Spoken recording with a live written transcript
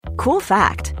Cool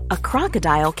fact, a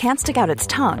crocodile can't stick out its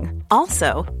tongue.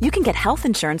 Also, you can get health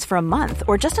insurance for a month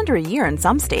or just under a year in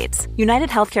some states. United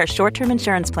Healthcare short-term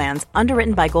insurance plans,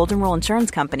 underwritten by Golden Rule Insurance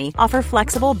Company, offer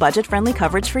flexible, budget-friendly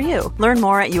coverage for you. Learn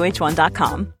more at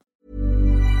uh1.com.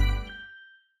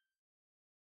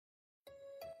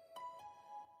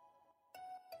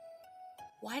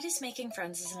 Why does making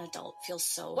friends as an adult feel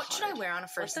so What hard? should I wear on a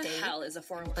first date? What the hell is a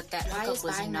formal? But that Why hookup is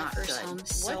was buying not my first good. home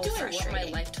So what do I want my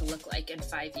frustrating. life to look like in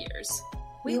 5 years?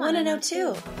 We want to know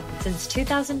too. Since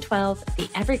 2012, The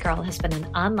Every Girl has been an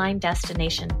online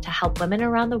destination to help women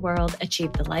around the world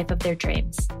achieve the life of their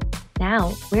dreams.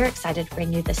 Now, we're excited to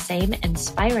bring you the same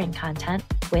inspiring content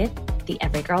with the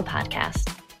Every Girl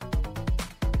podcast.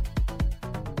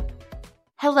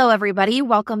 Hello, everybody.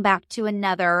 Welcome back to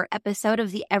another episode of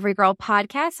the Every Girl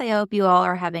podcast. I hope you all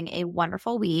are having a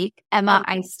wonderful week. Emma,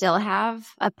 I still have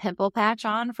a pimple patch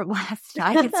on from last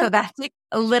night, so that's like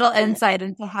a little insight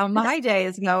into how my day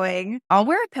is going. I'll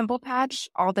wear a pimple patch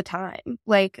all the time.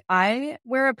 Like, I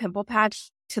wear a pimple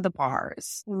patch to the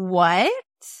bars. What?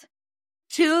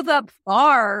 To the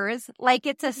bars? Like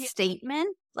it's a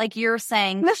statement? Like you're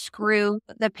saying, screw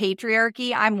the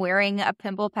patriarchy, I'm wearing a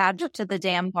pimple patch to the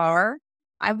damn bar?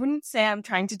 I wouldn't say I'm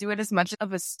trying to do it as much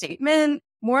of a statement.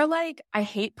 More like I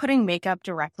hate putting makeup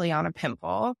directly on a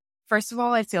pimple. First of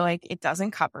all, I feel like it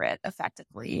doesn't cover it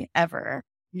effectively ever.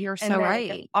 You're And so then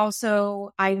right.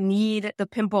 Also, I need the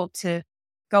pimple to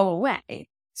go away.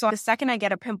 So the second I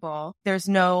get a pimple, there's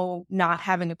no not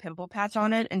having a pimple patch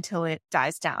on it until it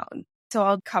dies down. So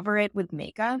I'll cover it with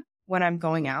makeup when I'm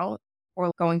going out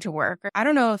or going to work. I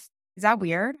don't know is that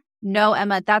weird? No,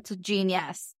 Emma, that's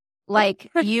genius. Like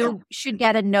you should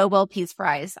get a Nobel Peace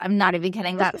Prize. I'm not even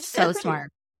kidding. That's so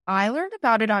smart. I learned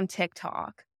about it on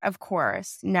TikTok, of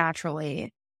course,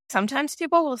 naturally. Sometimes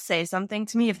people will say something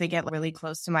to me if they get really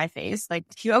close to my face, like,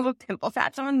 do you have a pimple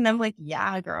patch on? And I'm like,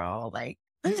 yeah, girl. Like,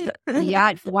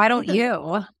 Yeah, why don't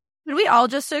you? Could we all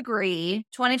just agree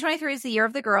 2023 is the year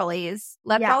of the girlies?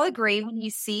 Let's all agree when you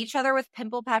see each other with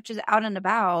pimple patches out and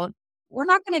about, we're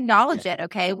not going to acknowledge it,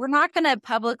 okay? We're not going to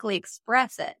publicly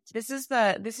express it. This is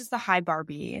the high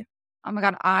Barbie. Oh my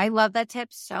God, I love that tip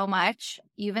so much.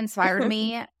 You've inspired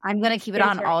me. I'm going to keep it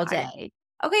on all day.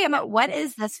 Okay, Emma, what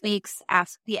is this week's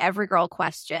Ask the Every Girl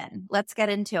question? Let's get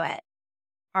into it.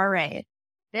 All right.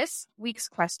 This week's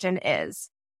question is,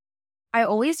 I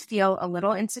always feel a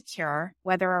little insecure,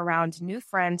 whether around new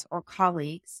friends or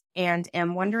colleagues, and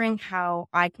am wondering how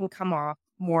I can come off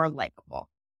more likable.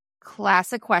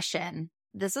 Classic question.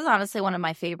 This is honestly one of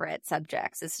my favorite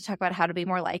subjects, is to talk about how to be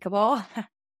more likable.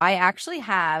 I actually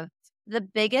have the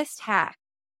biggest hack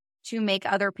to make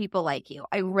other people like you.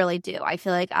 I really do. I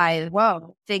feel like I've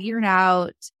figured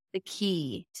out the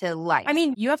key to life. I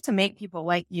mean, you have to make people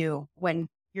like you when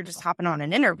you're just hopping on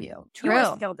an interview. True.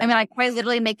 I mean, I quite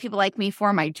literally make people like me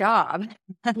for my job.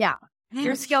 Yeah.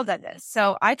 You're skilled at this.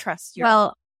 So I trust you.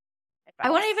 Well, I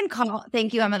wouldn't even call.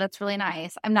 Thank you, Emma. That's really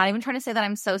nice. I'm not even trying to say that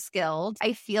I'm so skilled.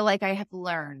 I feel like I have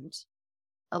learned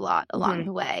a lot along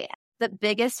the way. The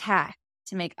biggest hack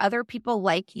to make other people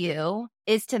like you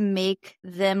is to make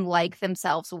them like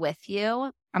themselves with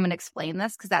you. I'm going to explain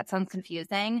this because that sounds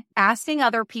confusing. Asking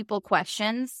other people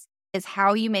questions is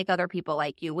how you make other people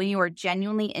like you when you are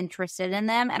genuinely interested in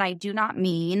them. And I do not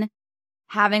mean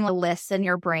having a list in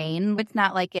your brain. It's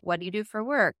not like, what do you do for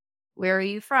work? Where are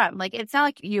you from? Like, it's not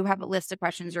like you have a list of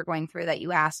questions you're going through that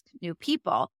you ask new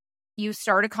people. You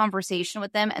start a conversation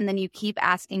with them and then you keep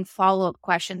asking follow-up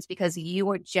questions because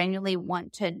you genuinely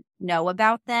want to know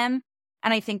about them.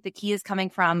 And I think the key is coming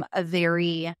from a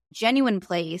very genuine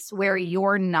place where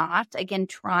you're not, again,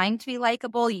 trying to be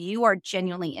likable. You are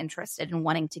genuinely interested in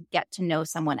wanting to get to know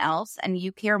someone else, and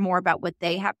you care more about what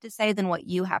they have to say than what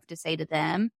you have to say to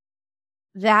them.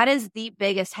 That is the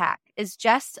biggest hack, is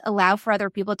just allow for other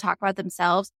people to talk about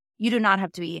themselves. You do not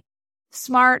have to be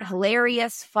smart,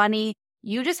 hilarious, funny.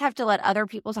 You just have to let other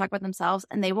people talk about themselves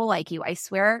and they will like you. I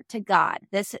swear to God,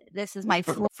 this is my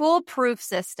foolproof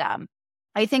system.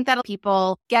 I think that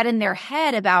people get in their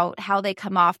head about how they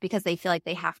come off because they feel like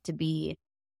they have to be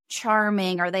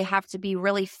charming or they have to be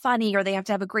really funny or they have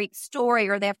to have a great story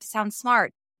or they have to sound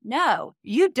smart. No,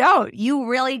 you don't. You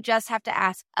really just have to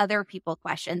ask other people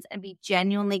questions and be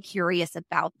genuinely curious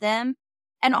about them.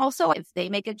 And also, if they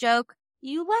make a joke,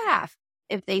 you laugh.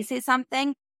 If they say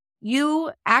something, you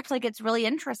act like it's really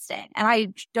interesting. And I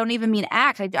don't even mean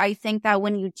act. I think that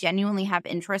when you genuinely have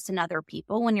interest in other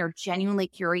people, when you're genuinely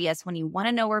curious, when you want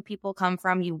to know where people come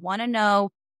from, you want to know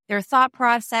their thought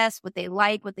process, what they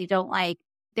like, what they don't like.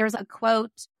 There's a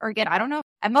quote, or again, I don't know.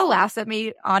 Emma laughs at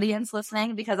me, audience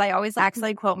listening, because I always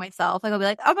accidentally quote myself. Like I'll be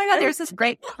like, oh my God, there's this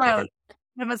great quote.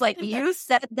 And I was like, you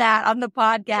said that on the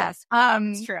podcast.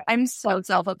 It's true. I'm so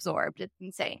self-absorbed. It's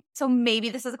insane. So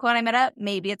maybe this is a quote I made up.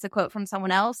 Maybe it's a quote from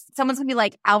someone else. Someone's going to be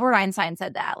like, Albert Einstein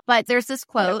said that. But there's this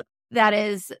quote that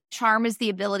is, charm is the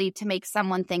ability to make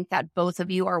someone think that both of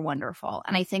you are wonderful.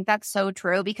 And I think that's so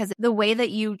true because the way that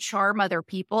you charm other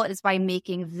people is by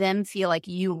making them feel like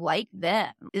you like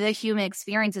them. The human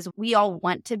experience is we all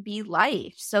want to be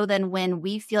liked. So then when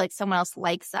we feel like someone else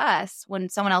likes us, when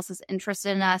someone else is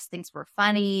interested in us, thinks we're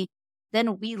funny,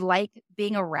 then we like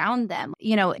being around them.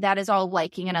 You know, that is all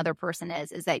liking another person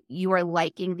is that you are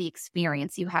liking the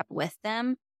experience you have with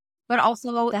them. But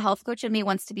also the health coach in me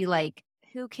wants to be like,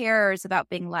 who cares about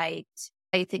being liked?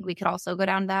 I think we could also go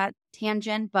down that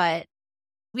tangent, but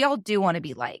we all do want to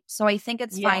be liked. So I think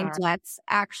it's fine. Let's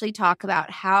actually talk about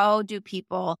how do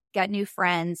people get new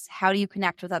friends? How do you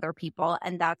connect with other people?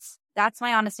 And that's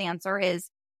my honest answer is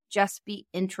just be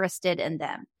interested in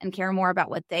them and care more about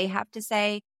what they have to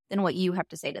say than what you have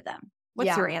to say to them.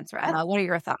 What's your answer, Emma? What are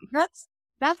your thoughts? That's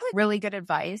like really good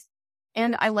advice.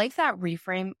 And I like that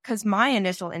reframe because my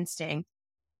initial instinct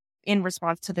in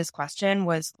response to this question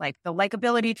was like the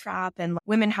likability trap and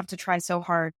women have to try so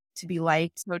hard to be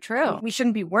liked. So true. We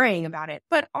shouldn't be worrying about it.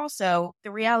 But also the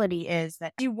reality is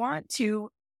that you want to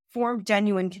form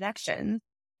genuine connections.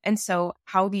 And so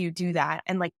how do you do that?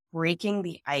 And like breaking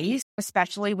the ice,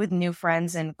 especially with new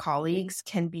friends and colleagues,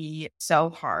 can be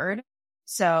so hard.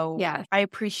 So I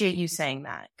appreciate you saying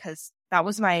that because that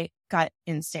was my gut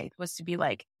instinct was to be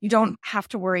like, you don't have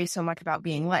to worry so much about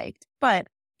being liked. But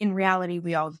in reality,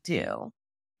 we all do.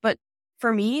 But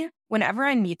for me, whenever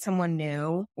I meet someone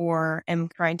new or am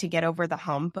trying to get over the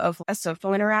hump of a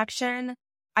social interaction,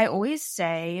 I always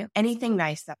say anything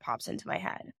nice that pops into my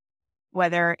head.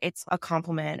 Whether it's a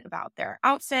compliment about their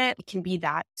outfit, it can be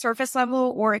that surface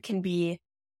level, or it can be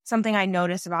something I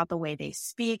notice about the way they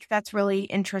speak that's really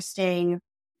interesting.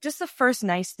 Just the first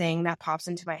nice thing that pops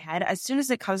into my head. As soon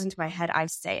as it comes into my head, I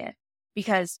say it.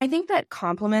 Because I think that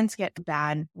compliments get a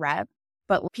bad rep,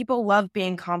 but people love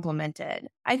being complimented.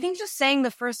 I think just saying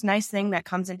the first nice thing that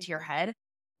comes into your head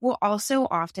will also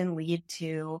often lead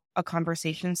to a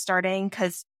conversation starting.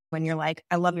 Because when you're like,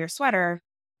 I love your sweater,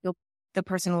 the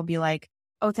person will be like,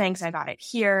 oh, thanks, I got it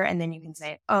here. And then you can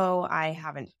say, oh, I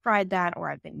haven't tried that,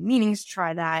 or I've been meaning to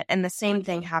try that. And the same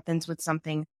thing happens with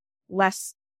something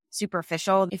less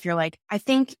superficial. If you're like, I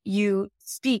think you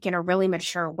speak in a really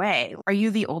mature way. Are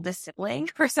you the oldest sibling?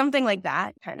 Or something like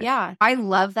that. Kind of. Yeah, I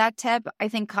love that tip. I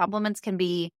think compliments can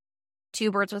be two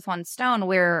birds with one stone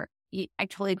where I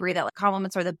totally agree that like,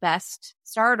 compliments are the best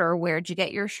starter. Where'd you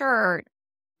get your shirt?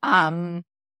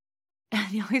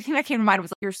 The only thing that came to mind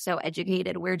was like, you're so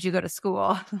educated. Where'd you go to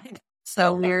school?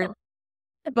 So weird.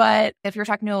 But if you're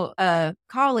talking to a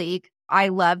colleague, I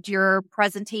loved your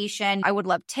presentation. I would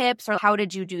love tips, or how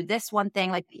did you do this one thing?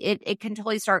 Like it can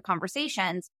totally start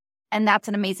conversations. And that's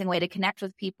an amazing way to connect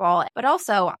with people. But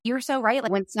also, you're so right.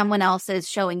 Like when someone else is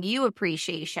showing you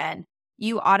appreciation,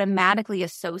 you automatically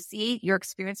associate your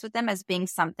experience with them as being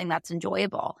something that's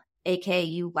enjoyable, aka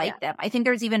you like them. I think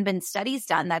there's even been studies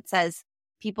done that says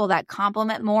people that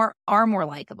compliment more are more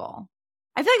likable.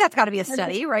 I feel like that's got to be a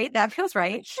study, right? That feels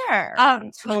right. Sure.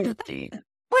 Totally.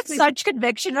 With such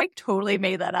conviction, I totally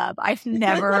made that up. I've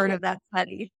never heard of that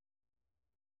study.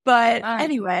 But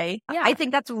anyway, I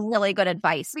think that's really good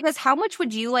advice, because how much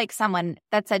would you like someone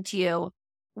that said to you,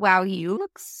 wow, you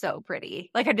look so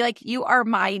pretty? Like, I'd be like, you are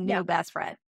my new best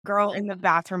friend. Girl in the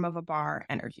bathroom of a bar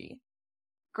energy.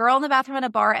 Girl in the bathroom in a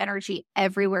bar energy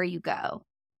everywhere you go.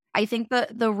 I think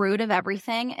the root of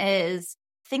everything is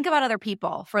think about other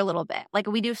people for a little bit. Like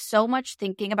we do so much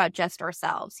thinking about just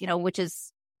ourselves, which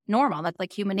is normal. That's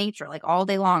like human nature. Like all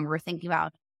day long, we're thinking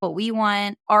about what we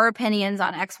want, our opinions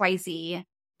on XYZ.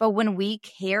 But when we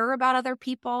care about other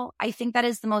people, I think that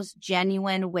is the most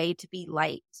genuine way to be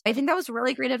liked. I think that was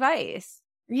really great advice.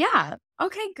 Yeah.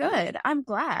 Okay, good. I'm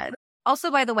glad.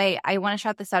 Also, by the way, I want to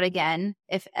shout this out again.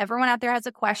 If everyone out there has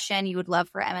a question you would love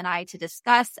for Em and I to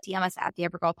discuss, DM us at the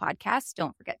Evergirl Podcast.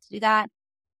 Don't forget to do that.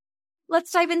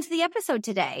 Let's dive into the episode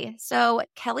today. So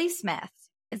Kelly Smith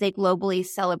is a globally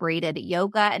celebrated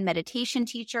yoga and meditation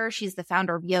teacher. She's the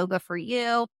founder of Yoga for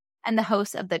You and the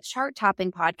host of the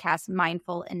chart-topping podcast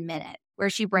Mindful in Minute, where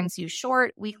she brings you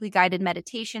short, weekly guided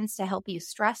meditations to help you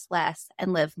stress less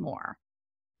and live more.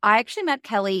 I actually met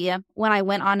Kelly when I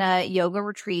went on a yoga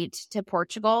retreat to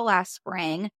Portugal last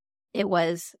spring. It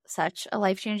was such a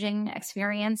life-changing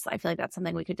experience. I feel like that's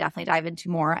something we could definitely dive into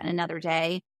more on another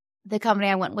day. The company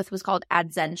I went with was called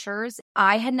Adventures.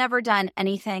 I had never done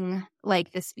anything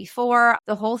like this before.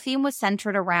 The whole theme was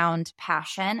centered around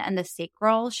passion and the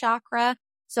sacral chakra.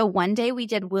 So one day we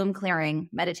did womb clearing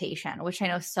meditation, which I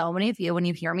know so many of you, when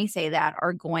you hear me say that,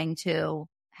 are going to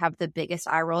have the biggest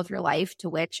eye roll of your life, to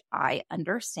which I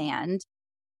understand.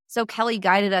 So Kelly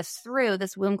guided us through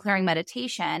this womb clearing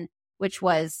meditation, which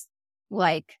was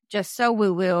like just so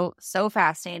woo-woo, so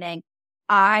fascinating.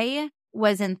 I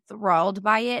was enthralled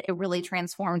by it. It really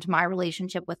transformed my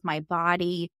relationship with my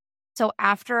body. So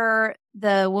after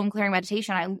the womb clearing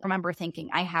meditation, I remember thinking,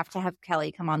 I have to have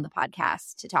Kelly come on the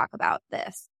podcast to talk about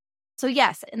this. So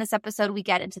yes, in this episode, we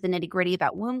get into the nitty-gritty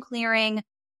about womb clearing,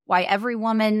 why every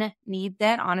woman needs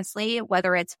it, honestly,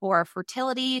 whether it's for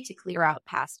fertility, to clear out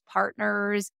past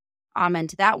partners. Amen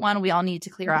to that one. We all need to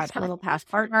clear out a little past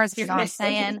partners, you know what I'm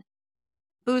saying?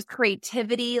 Boost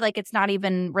creativity, like it's not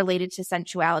even related to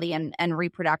sensuality and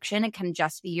reproduction. It can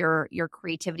just be your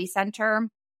creativity center.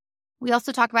 We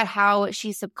also talk about how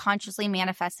she subconsciously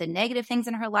manifested negative things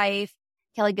in her life.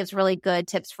 Kelly gives really good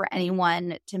tips for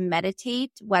anyone to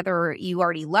meditate, whether you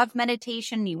already love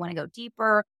meditation, you want to go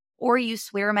deeper, or you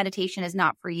swear meditation is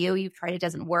not for you. You've tried, it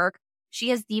doesn't work. She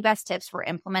has the best tips for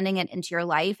implementing it into your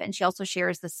life. And she also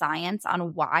shares the science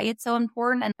on why it's so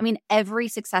important. And I mean, every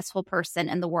successful person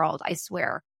in the world, I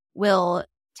swear, will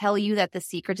tell you that the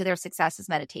secret to their success is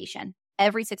meditation.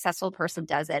 Every successful person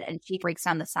does it. And she breaks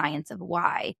down the science of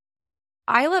why.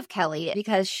 I love Kelly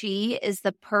because she is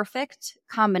the perfect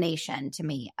combination to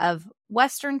me of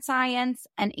Western science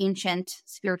and ancient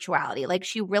spirituality. Like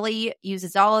she really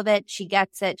uses all of it. She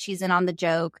gets it. She's in on the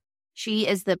joke. She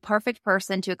is the perfect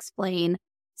person to explain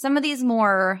some of these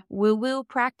more woo-woo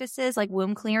practices like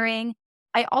womb clearing.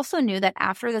 I also knew that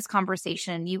after this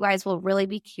conversation, you guys will really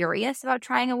be curious about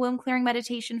trying a womb clearing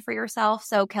meditation for yourself.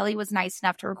 So Kelly was nice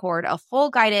enough to record a full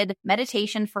guided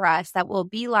meditation for us that will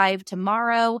be live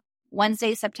tomorrow,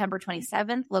 Wednesday, September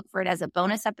 27th. Look for it as a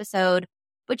bonus episode.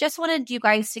 But just wanted you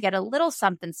guys to get a little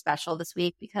something special this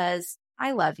week because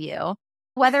I love you.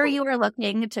 Whether you are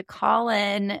looking to call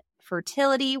in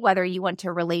fertility, whether you want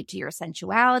to relate to your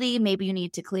sensuality, maybe you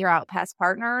need to clear out past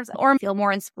partners, or feel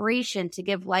more inspiration to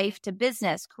give life to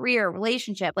business, career,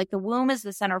 relationship. Like the womb is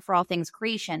the center for all things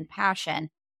creation, passion,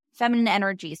 feminine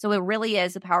energy. So it really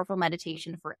is a powerful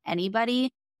meditation for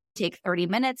anybody. Take 30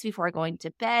 minutes before going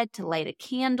to bed to light a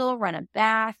candle, run a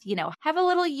bath, have a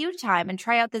little you time and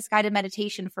try out this guided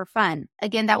meditation for fun.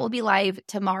 Again, that will be live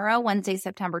tomorrow, Wednesday,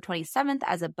 September 27th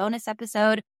as a bonus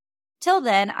episode. Till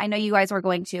then, I know you guys are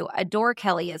going to adore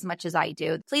Kelly as much as I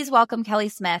do. Please welcome Kelly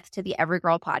Smith to the Every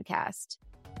Girl podcast.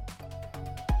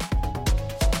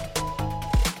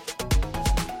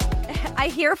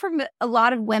 I hear from a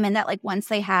lot of women that like once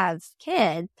they have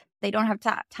kids, they don't have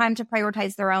time to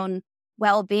prioritize their own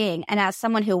well-being. And as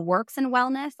someone who works in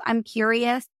wellness, I'm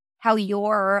curious how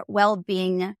your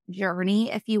well-being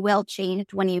journey, if you will,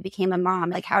 changed when you became a mom.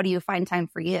 Like, how do you find time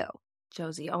for you?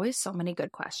 Josie, always so many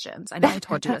good questions. I know I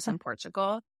told you this in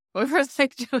Portugal. We were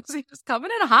like, Josie just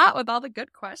coming in hot with all the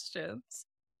good questions.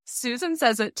 Susan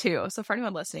says it too. So for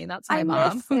anyone listening, that's my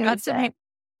mom who got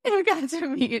to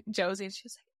meet Josie. And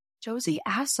she's like, Josie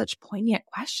asks such poignant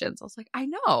questions. I was like, I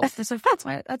know. That's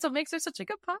what makes her such a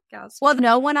good podcast. Well,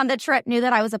 no one on the trip knew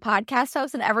that I was a podcast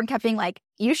host, and everyone kept being like,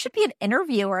 you should be an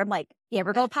interviewer. I'm like, the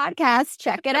Every Girl podcast,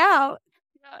 check it out.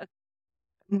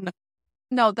 Yeah.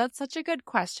 No, that's such a good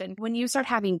question. When you start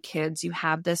having kids, you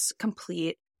have this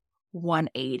complete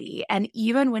 180. And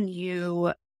even when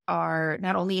you are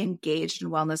not only engaged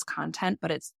in wellness content, but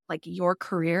it's like your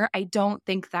career, I don't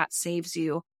think that saves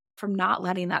you from not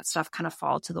letting that stuff kind of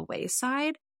fall to the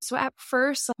wayside. So at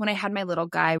first, when I had my little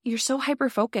guy, you're so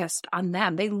hyper-focused on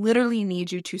them. They literally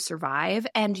need you to survive.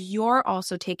 And you're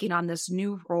also taking on this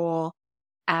new role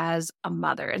as a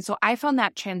mother. And so I found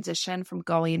that transition from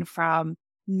going from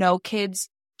no kids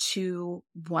to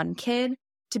one kid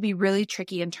to be really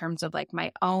tricky in terms of like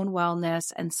my own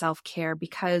wellness and self-care,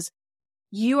 because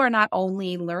you are not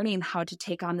only learning how to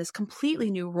take on this completely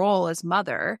new role as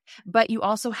mother, but you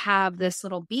also have this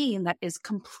little being that is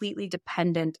completely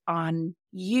dependent on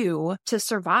you to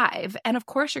survive. And of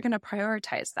course, you're going to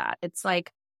prioritize that. It's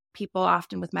like people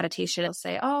often with meditation will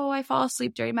say, oh, I fall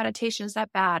asleep during meditation. Is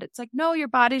that bad? It's like, no, your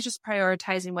body's just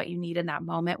prioritizing what you need in that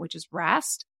moment, which is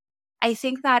rest. I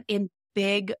think that in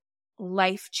big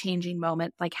life-changing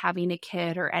moments, like having a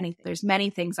kid or anything, there's many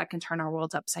things that can turn our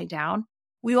worlds upside down.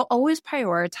 We will always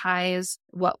prioritize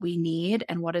what we need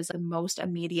and what is the most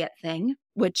immediate thing,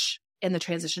 which in the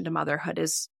transition to motherhood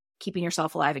is keeping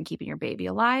yourself alive and keeping your baby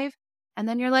alive. And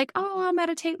then you're like, oh, I'll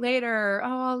meditate later.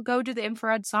 Oh, I'll go do the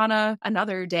infrared sauna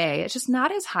another day. It's just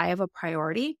not as high of a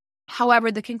priority.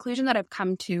 However, the conclusion that I've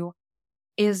come to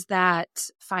is that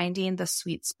finding the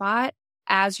sweet spot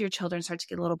as your children start to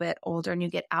get a little bit older and you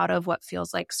get out of what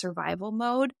feels like survival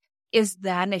mode is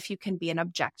then if you can be an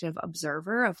objective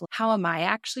observer of how am I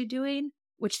actually doing,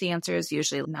 which the answer is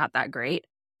usually not that great.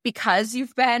 Because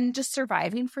you've been just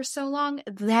surviving for so long,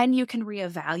 then you can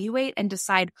reevaluate and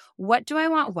decide, what do I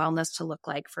want wellness to look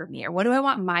like for me? Or what do I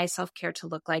want my self-care to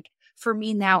look like for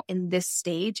me now in this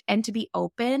stage? And to be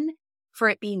open for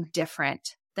it being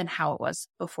different than how it was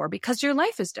before, because your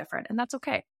life is different and that's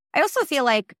okay. I also feel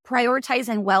like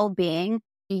prioritizing well-being,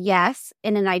 yes,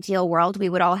 in an ideal world, we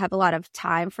would all have a lot of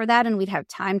time for that and we'd have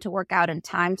time to work out and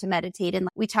time to meditate. And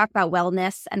we talk about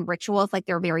wellness and rituals like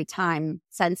they're very time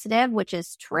sensitive, which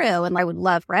is true. And I would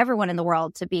love for everyone in the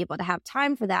world to be able to have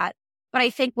time for that. But I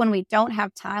think when we don't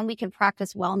have time, we can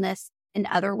practice wellness in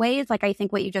other ways. Like I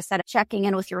think what you just said, checking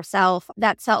in with yourself,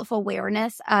 that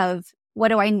self-awareness of, what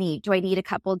do I need? Do I need a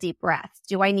couple deep breaths?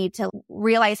 Do I need to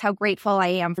realize how grateful I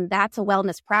am? And that's a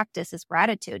wellness practice, is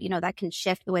gratitude. That can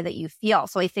shift the way that you feel.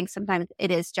 So I think sometimes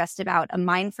it is just about a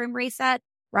mind frame reset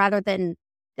rather than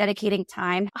dedicating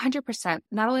time. 100%.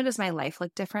 Not only does my life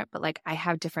look different, but like I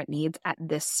have different needs at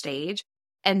this stage.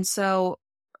 And so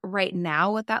right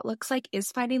now, what that looks like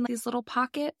is finding these little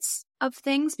pockets of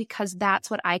things, because that's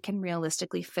what I can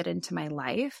realistically fit into my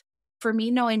life. For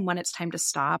me, knowing when it's time to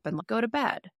stop and go to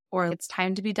bed, or it's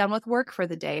time to be done with work for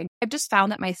the day. I've just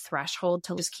found that my threshold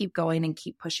to just keep going and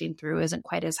keep pushing through isn't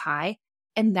quite as high,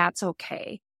 and that's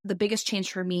okay. The biggest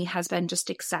change for me has been just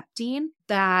accepting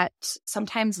that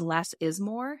sometimes less is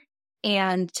more,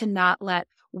 and to not let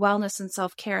wellness and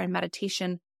self-care and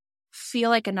meditation feel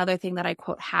like another thing that I,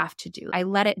 quote, have to do. I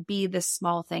let it be this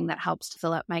small thing that helps to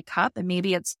fill up my cup, and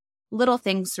maybe it's little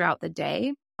things throughout the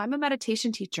day. I'm a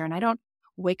meditation teacher, and I don't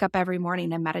wake up every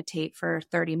morning and meditate for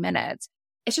 30 minutes.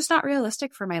 It's just not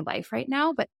realistic for my life right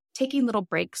now, but taking little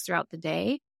breaks throughout the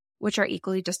day, which are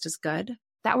equally just as good,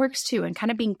 that works too. And kind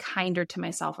of being kinder to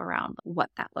myself around what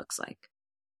that looks like.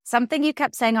 Something you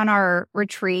kept saying on our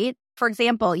retreat, for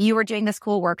example, you were doing this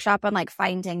cool workshop on like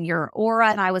finding your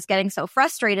aura. And I was getting so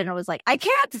frustrated. And I was like, I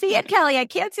can't see it, Kelly. I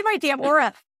can't see my damn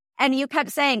aura. And you kept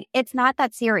saying, it's not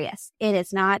that serious. It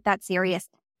is not that serious.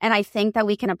 And I think that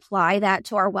we can apply that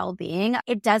to our well-being.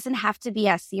 It doesn't have to be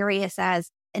as serious as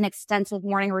an extensive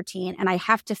morning routine and I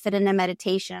have to fit in a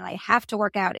meditation and I have to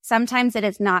work out. Sometimes it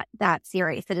is not that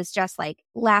serious. It is just like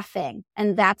laughing,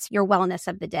 and that's your wellness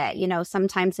of the day.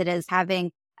 Sometimes it is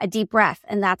having a deep breath,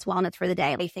 and that's wellness for the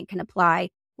day. I think can apply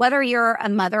whether you're a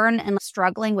mother and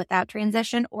struggling with that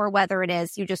transition, or whether it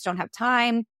is you just don't have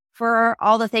time for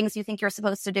all the things you think you're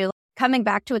supposed to do. Coming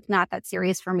back to it's not that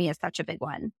serious for me is such a big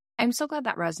one. I'm so glad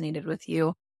that resonated with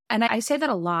you. And I say that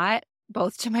a lot,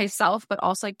 both to myself, but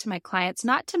also like to my clients,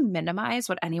 not to minimize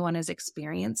what anyone is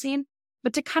experiencing,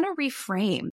 but to kind of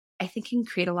reframe. I think it can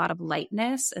create a lot of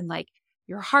lightness in like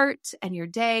your heart and your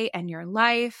day and your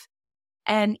life.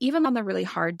 And even on the really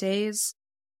hard days,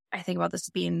 I think about this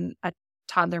being a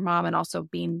toddler mom and also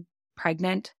being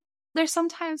pregnant. There's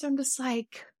sometimes I'm just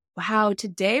like, wow,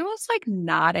 today was like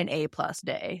not an A+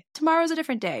 day. Tomorrow's a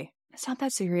different day. It's not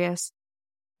that serious.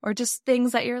 Or just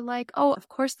things that you're like, oh, of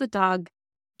course the dog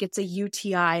gets a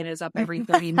UTI and is up every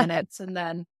 30 minutes. And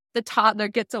then the toddler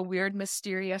gets a weird,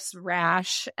 mysterious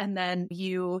rash. And then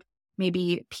you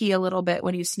maybe pee a little bit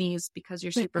when you sneeze because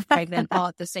you're super pregnant all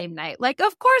at the same night. Like,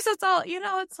 of course it's all,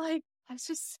 it's like,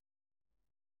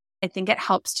 I think it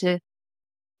helps to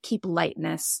keep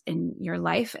lightness in your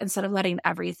life instead of letting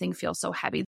everything feel so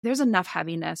heavy. There's enough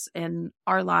heaviness in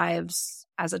our lives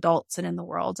as adults and in the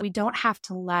world. We don't have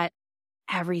to let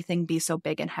everything be so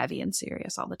big and heavy and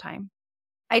serious all the time.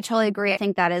 I totally agree. I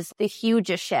think that is the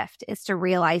hugest shift, is to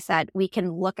realize that we can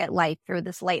look at life through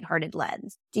this lighthearted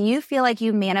lens. Do you feel like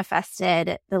you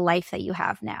manifested the life that you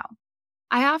have now?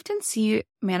 I often see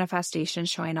manifestation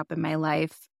showing up in my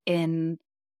life in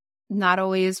not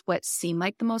always what seem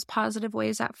like the most positive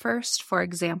ways at first. For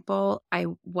example, I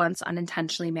once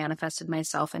unintentionally manifested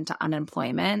myself into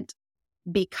unemployment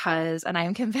because, and I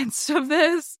am convinced of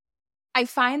this, I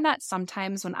find that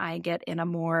sometimes when I get in a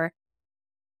more,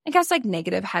 I guess, like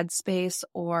negative headspace,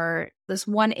 or this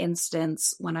one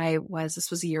instance when this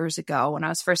was years ago when I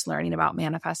was first learning about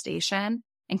manifestation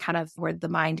and kind of where the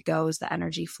mind goes, the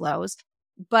energy flows.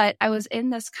 But I was in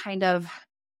this kind of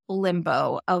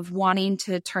limbo of wanting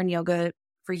to turn Yoga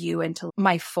for You into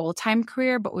my full-time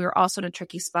career, but we were also in a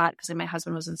tricky spot because my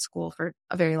husband was in school for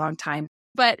a very long time.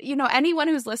 But, anyone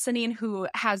who's listening who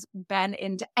has been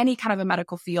into any kind of a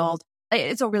medical field,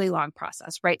 it's a really long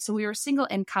process, right? So we were single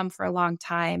income for a long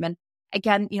time. And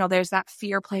again, there's that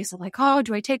fear place of like, oh,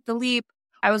 do I take the leap?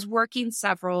 I was working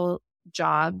several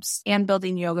jobs and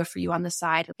building Yoga for You on the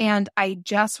side. And I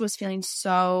just was feeling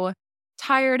so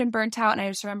tired and burnt out. And I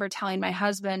just remember telling my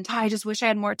husband, I just wish I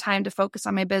had more time to focus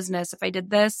on my business. If I did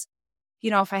this,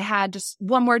 if I had just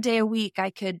one more day a week, I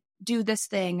could do this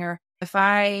thing. Or if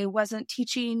I wasn't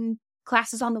teaching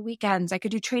classes on the weekends, I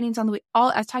could do trainings on the week.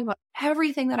 I was talking about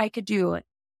everything that I could do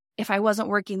if I wasn't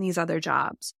working these other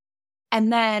jobs.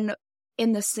 And then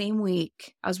in the same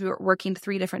week, I was working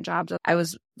 3 different jobs. I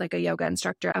was like a yoga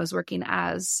instructor. I was working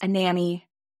as a nanny,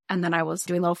 and then I was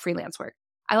doing little freelance work.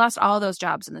 I lost all those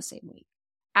jobs in the same week.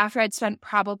 After I'd spent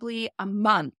probably a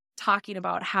month talking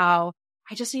about how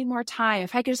I just need more time.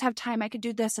 If I could just have time, I could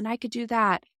do this and I could do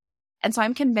that. And so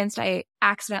I'm convinced I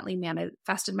accidentally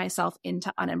manifested myself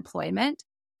into unemployment.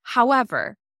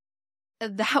 However,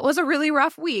 that was a really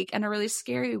rough week and a really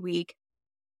scary week.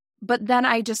 But then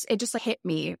it just hit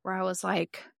me where I was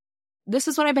like, this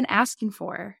is what I've been asking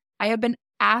for. I have been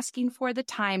asking for the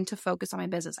time to focus on my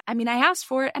business. I mean, I asked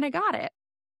for it and I got it.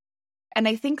 And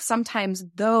I think sometimes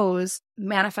those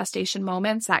manifestation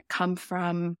moments that come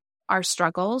from our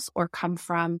struggles or come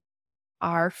from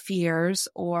our fears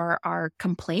or our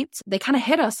complaints, they kind of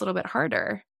hit us a little bit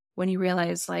harder when you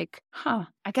realize like, I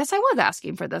guess I was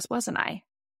asking for this, wasn't I?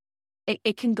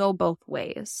 It can go both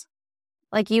ways.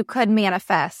 Like you could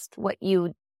manifest what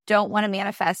you don't want to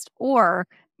manifest, or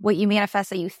what you manifest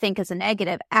that you think is a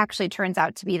negative actually turns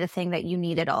out to be the thing that you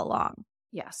needed all along.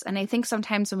 Yes. And I think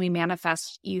sometimes when we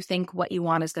manifest, you think what you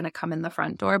want is going to come in the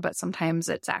front door, but sometimes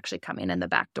it's actually coming in the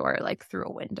back door, like through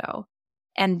a window,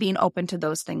 and being open to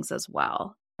those things as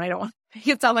well. I don't want to make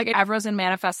it sound like everyone's going to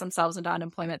manifest themselves into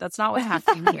unemployment. That's not what's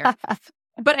happening here.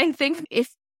 But I think if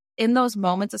in those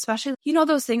moments, especially,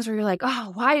 those things where you're like,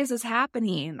 oh, why is this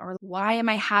happening? Or why am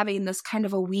I having this kind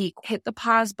of a week? Hit the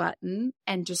pause button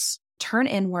and just turn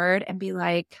inward and be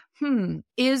like,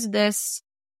 is this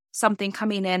something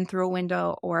coming in through a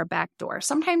window or a back door?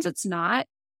 Sometimes it's not,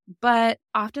 but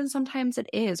sometimes it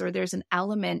is, or there's an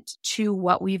element to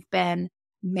what we've been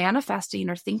manifesting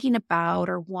or thinking about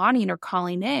or wanting or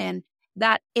calling in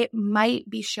that it might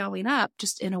be showing up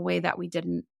just in a way that we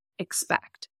didn't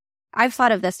expect. I've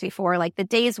thought of this before, like the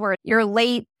days where you're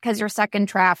late because you're stuck in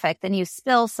traffic, then you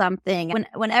spill something.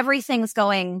 When everything's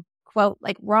going, quote,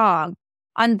 like wrong,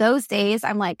 on those days,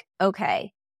 I'm like,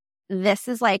 okay, this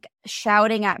is like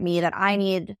shouting at me that I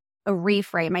need a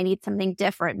reframe. I need something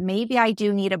different. Maybe I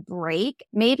do need a break.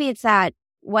 Maybe it's that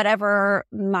whatever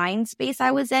mind space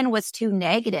I was in was too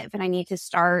negative and I need to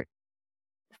start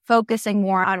focusing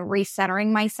more on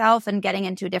recentering myself and getting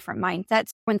into different mindsets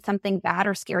when something bad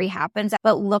or scary happens.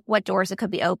 But look what doors it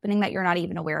could be opening that you're not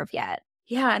even aware of yet.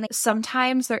 Yeah. And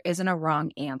sometimes there isn't a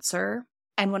wrong answer.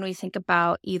 And when we think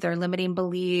about either limiting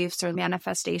beliefs or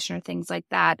manifestation or things like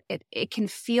that, it can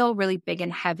feel really big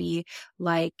and heavy,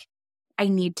 like I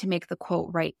need to make the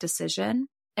quote right decision.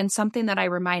 And something that I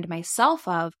remind myself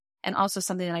of, and also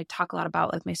something that I talk a lot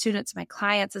about with my students and my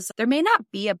clients, is there may not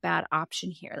be a bad option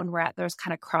here when we're at those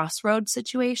kind of crossroads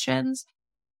situations.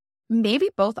 Maybe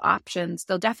both options,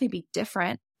 they'll definitely be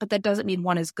different, but that doesn't mean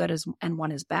one is good and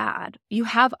one is bad. You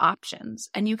have options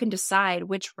and you can decide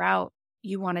which route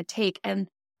you want to take, and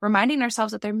reminding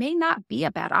ourselves that there may not be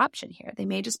a bad option here. They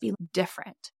may just be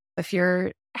different. If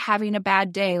you're having a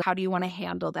bad day, how do you want to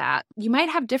handle that? You might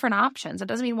have different options. It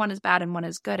doesn't mean one is bad and one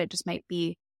is good. It just might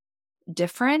be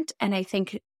different. And I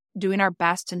think doing our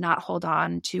best to not hold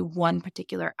on to one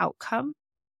particular outcome.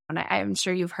 And I'm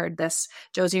sure you've heard this,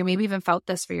 Josie, or maybe even felt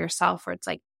this for yourself, where it's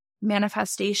like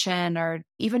manifestation or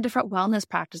even different wellness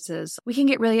practices. We can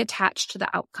get really attached to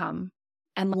the outcome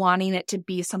and wanting it to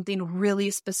be something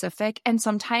really specific. And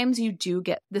sometimes you do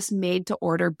get this made to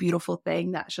order beautiful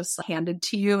thing that's just handed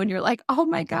to you. And you're like, oh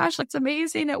my gosh, that's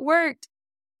amazing. It worked.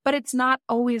 But it's not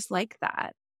always like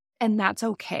that. And that's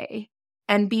okay.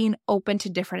 And being open to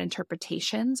different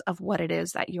interpretations of what it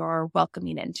is that you're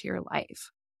welcoming into your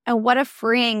life. And what a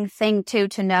freeing thing too,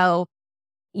 to know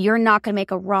you're not going to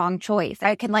make a wrong choice.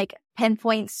 I can like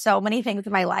pinpoint so many things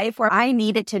in my life where I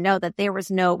needed to know that there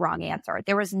was no wrong answer.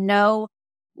 There was no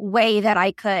way that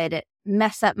I could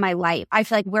mess up my life. I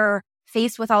feel like we're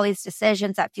faced with all these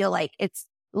decisions that feel like it's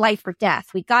life or death.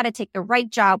 We got to take the right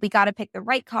job. We got to pick the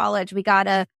right college. We got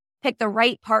to pick the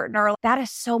right partner. That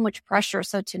is so much pressure.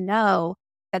 So to know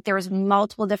that there's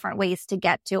multiple different ways to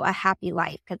get to a happy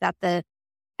life, because at the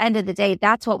end of the day,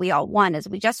 that's what we all want, is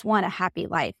we just want a happy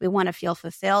life. We want to feel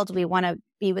fulfilled. We want to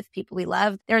be with people we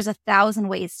love. There's 1,000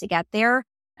 ways to get there.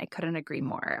 I couldn't agree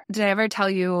more. Did I ever tell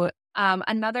you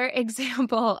another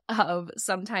example of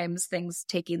sometimes things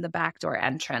taking the backdoor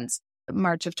entrance?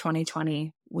 March of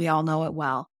 2020, we all know it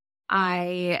well.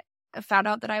 I found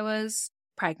out that I was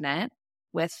pregnant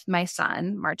with my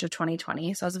son, March of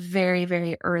 2020. So I was very,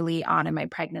 very early on in my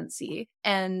pregnancy,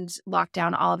 and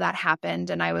lockdown, all of that happened.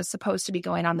 And I was supposed to be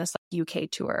going on this UK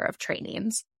tour of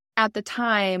trainings. At the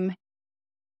time,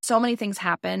 so many things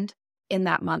happened in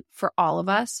that month for all of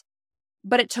us,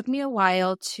 but it took me a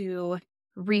while to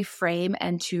reframe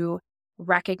and to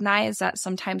recognize that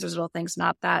sometimes there's little things,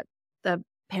 not that the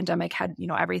pandemic had,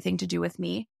 everything to do with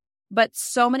me, but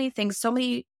so many things, so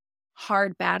many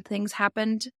hard, bad things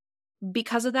happened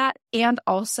because of that. And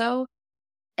also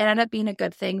it ended up being a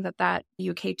good thing that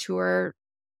UK tour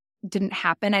didn't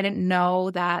happen. I didn't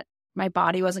know that my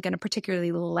body wasn't going to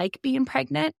particularly like being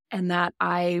pregnant, and that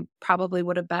I probably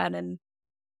would have been in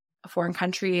a foreign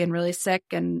country and really sick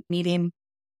and needing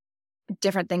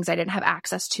different things I didn't have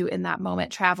access to in that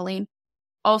moment traveling.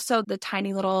 Also, the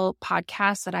tiny little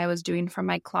podcast that I was doing from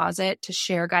my closet to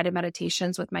share guided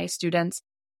meditations with my students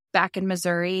back in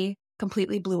Missouri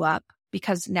completely blew up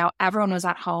because now everyone was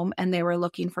at home and they were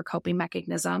looking for coping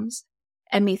mechanisms.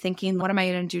 And me thinking, what am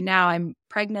I going to do now? I'm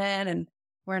pregnant and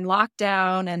we're in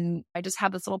lockdown and I just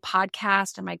have this little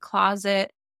podcast in my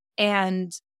closet.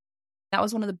 And that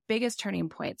was one of the biggest turning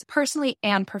points, personally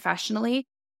and professionally,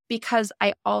 because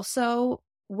I also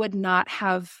would not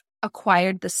have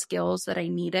acquired the skills that I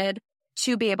needed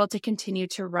to be able to continue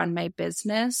to run my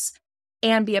business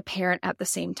and be a parent at the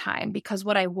same time, because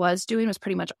what I was doing was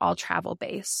pretty much all travel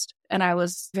based and I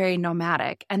was very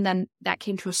nomadic. And then that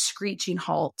came to a screeching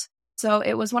halt. So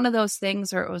it was one of those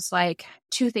things where it was like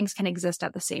two things can exist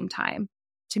at the same time.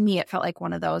 To me, it felt like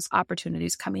one of those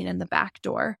opportunities coming in the back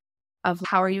door of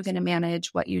how are you going to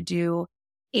manage what you do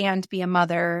and be a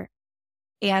mother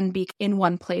and be in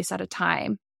one place at a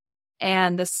time.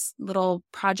 And this little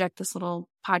project, this little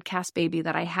podcast baby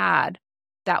that I had,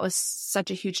 that was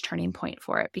such a huge turning point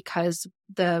for it, because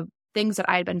the things that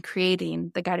I'd been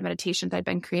creating, the guided meditations I'd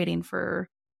been creating for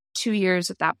 2 years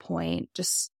at that point,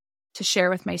 just to share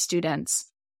with my students,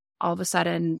 all of a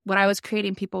sudden, what I was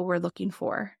creating, people were looking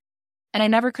for. And I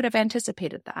never could have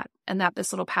anticipated that. And that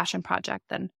this little passion project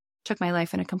then took my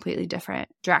life in a completely different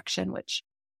direction, which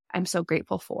I'm so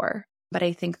grateful for. But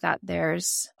I think that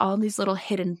there's all these little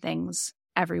hidden things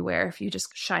everywhere. If you just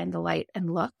shine the light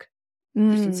and look, you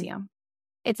can see them.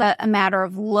 It's a matter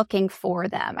of looking for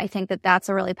them. I think that that's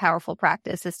a really powerful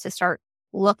practice, is to start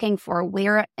looking for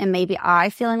where, and maybe I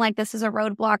feeling like this is a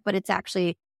roadblock, but it's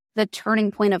actually the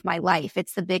turning point of my life.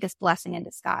 It's the biggest blessing in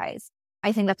disguise.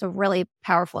 I think that's a really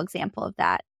powerful example of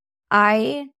that.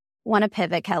 I want to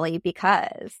pivot, Kelly,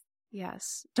 because...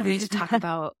 Yes. Do we need to talk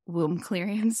about womb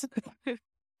clearance?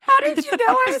 How did you know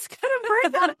I was going to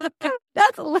bring that up?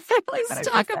 That's literally what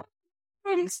talk about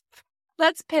wombs.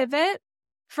 Let's pivot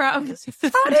from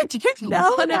how did you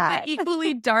know one that? of the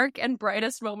equally dark and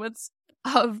brightest moments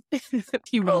of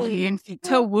humanity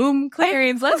to womb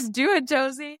clearings. Let's do it,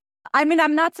 Josie. I mean,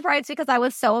 I'm not surprised, because I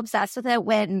was so obsessed with it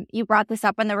when you brought this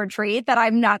up in the retreat that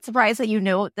I'm not surprised that you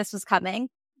knew this was coming.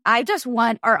 I just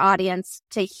want our audience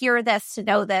to hear this, to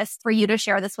know this, for you to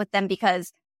share this with them,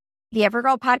 because the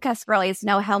Evergirl podcast girlies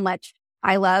know how much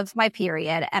I love my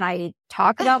period, and I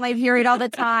talk about my period all the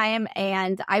time.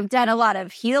 And I've done a lot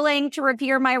of healing to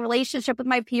repair my relationship with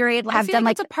my period. I feel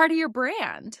like it's a part of your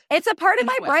brand. It's a part of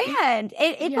my brand.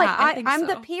 I'm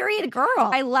the period girl.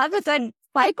 I love the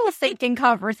cycle syncing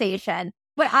conversation.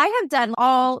 But I have done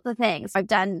all the things. I've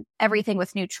done everything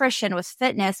with nutrition, with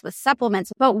fitness, with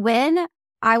supplements. But when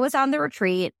I was on the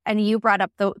retreat and you brought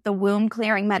up the womb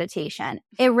clearing meditation,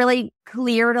 it really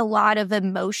cleared a lot of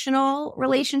emotional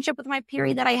relationship with my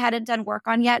period that I hadn't done work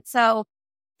on yet. So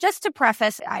just to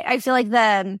preface, I feel like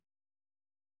the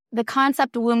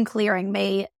concept of womb clearing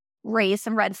may raise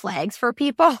some red flags for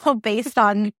people based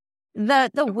on the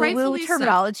woo-woo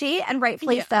terminology, and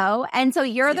rightfully so. And so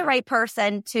you're the right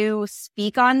person to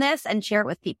speak on this and share it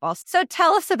with people. So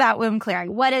tell us about womb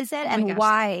clearing. What is it, and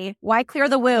why clear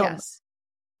the womb? Yes.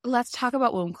 Let's talk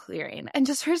about womb clearing. And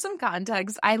just for some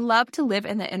context, I love to live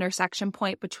in the intersection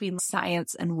point between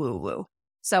science and woo-woo.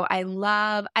 So I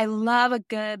love a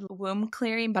good womb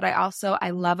clearing, but I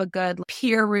love a good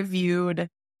peer-reviewed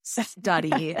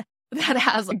study that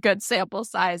has a good sample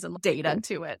size and data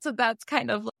to it. So that's kind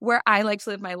of where I like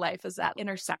to live my life, is that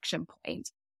intersection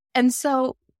point. And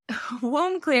so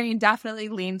womb clearing definitely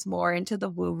leans more into the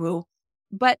woo-woo,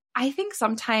 but I think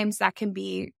sometimes that can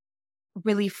be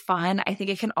really fun. I think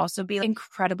it can also be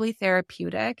incredibly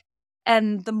therapeutic.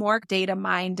 And the more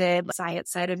data-minded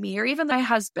science side of me, or even my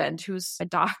husband, who's a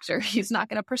doctor, he's not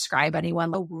going to prescribe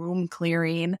anyone a womb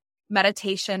clearing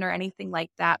meditation or anything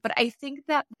like that. But I think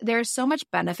that there's so much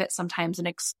benefit sometimes in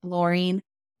exploring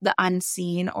the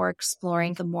unseen or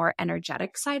exploring the more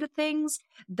energetic side of things,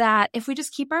 that if we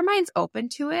just keep our minds open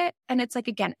to it, and it's like,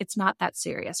 again, it's not that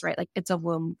serious, right? Like, it's a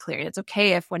womb clearing. It's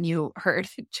okay if when you heard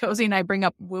Josie and I bring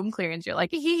up womb clearings, you're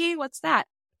like, hee, what's that?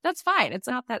 That's fine. It's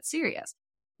not that serious.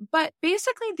 But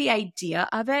basically the idea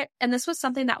of it, and this was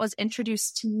something that was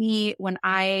introduced to me when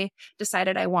I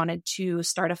decided I wanted to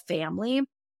start a family.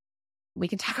 We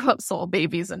can talk about soul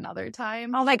babies another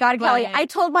time. Oh my God, Kelly. I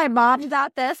told my mom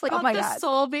about this. Like, oh my God.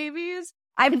 Soul babies.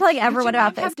 I've been telling everyone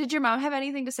about this. Did your mom have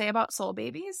anything to say about soul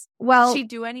babies? Well, did she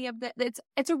do any of that?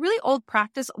 It's a really old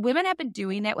practice. Women have been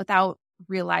doing it without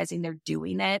realizing they're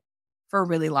doing it for a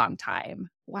really long time.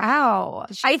 Wow.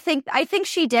 I think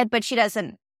she did, but she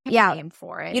doesn't. Have a name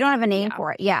for it. You don't have a name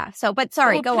for it. Yeah. So, but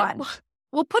sorry, go on.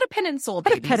 We'll put a pin in soul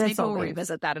babies. Maybe we'll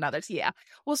revisit that in others. Yeah.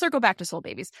 We'll circle back to soul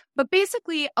babies. But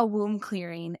basically, a womb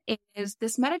clearing is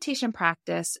this meditation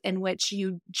practice in which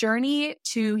you journey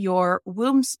to your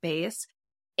womb space.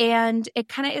 And it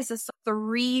kind of is this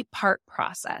 3-part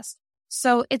process.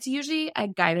 So it's usually a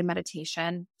guided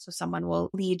meditation. So someone will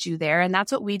lead you there. And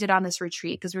that's what we did on this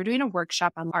retreat, because we're doing a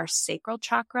workshop on our sacral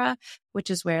chakra, which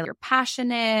is where your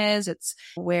passion is. It's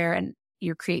where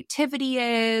your creativity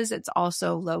is. It's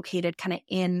also located kind of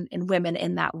in women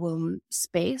in that womb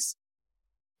space.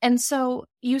 And so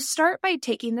you start by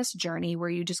taking this journey where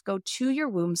you just go to your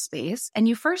womb space, and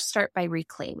you first start by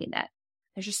reclaiming it.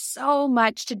 There's just so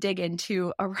much to dig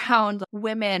into around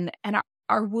women and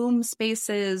our womb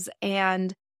spaces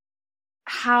and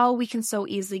how we can so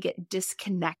easily get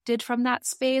disconnected from that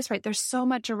space, right? There's so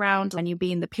much around when you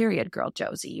being the period girl,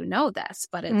 Josie, you know this,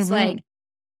 but it's like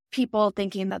people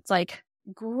thinking that's like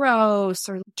gross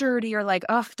or dirty or like,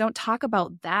 oh, don't talk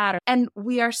about that. And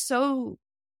we are so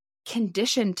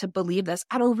conditioned to believe this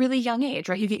at a really young age,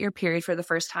 right? You get your period for the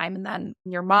first time, and then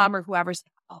your mom or whoever's,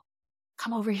 oh,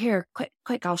 come over here,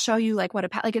 quick, I'll show you like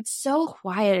what like it's so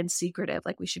quiet and secretive.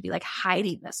 Like we should be like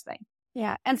hiding this thing.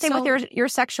 Yeah. And same with your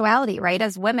sexuality, right?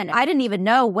 As women, I didn't even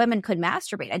know women could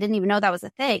masturbate. I didn't even know that was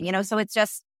a thing, you know? So it's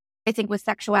just, I think with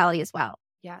sexuality as well.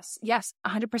 Yes,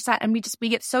 100%. And we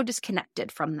get so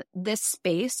disconnected from this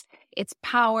space, its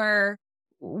power,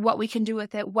 what we can do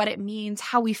with it, what it means,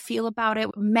 how we feel about it.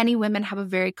 Many women have a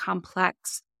very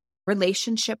complex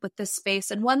relationship with this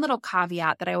space. And one little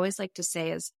caveat that I always like to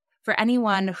say is for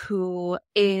anyone who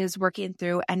is working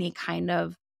through any kind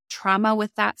of trauma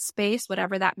with that space,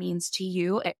 whatever that means to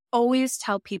you, I always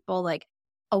tell people like,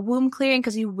 a womb clearing,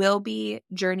 because you will be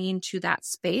journeying to that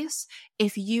space.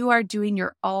 If you are doing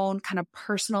your own kind of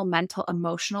personal, mental,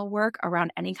 emotional work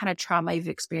around any kind of trauma you've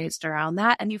experienced around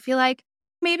that, and you feel like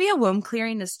maybe a womb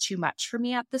clearing is too much for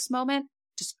me at this moment,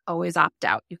 just always opt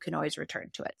out. You can always return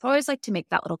to it. So I always like to make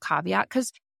that little caveat,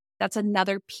 because that's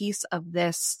another piece of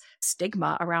this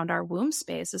stigma around our womb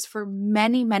space is for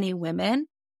many, many women,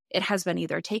 it has been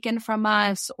either taken from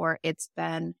us or it's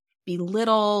been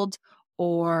belittled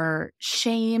or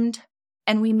shamed,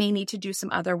 and we may need to do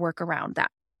some other work around that.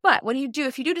 But what do you do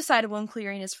if you do decide a womb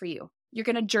clearing is for you? You're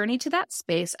going to journey to that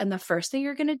space, and the first thing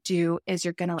you're going to do is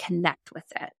you're going to connect with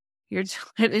it. You're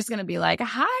just going to be like,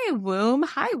 hi,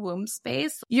 womb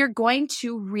space. You're going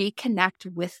to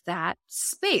reconnect with that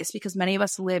space because many of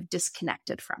us live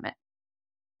disconnected from it.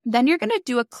 Then you're going to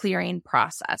do a clearing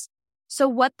process. So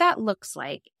what that looks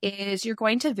like is you're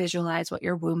going to visualize what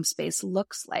your womb space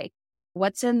looks like.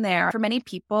 What's in there? For many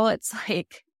people, it's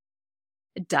like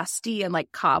dusty and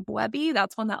like cobwebby.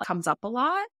 That's one that comes up a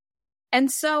lot.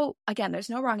 And so again, there's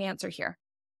no wrong answer here.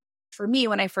 For me,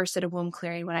 when I first did a womb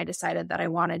clearing, when I decided that I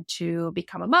wanted to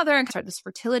become a mother and start this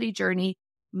fertility journey,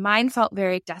 mine felt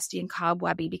very dusty and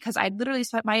cobwebby because I'd literally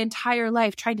spent my entire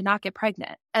life trying to not get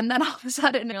pregnant. And then all of a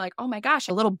sudden you're like, oh my gosh,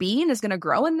 a little bean is going to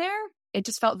grow in there. It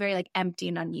just felt very like empty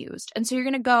and unused. And so you're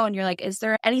going to go and you're like, is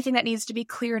there anything that needs to be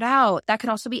cleared out? That can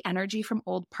also be energy from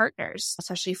old partners,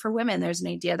 especially for women. There's an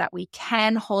idea that we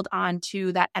can hold on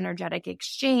to that energetic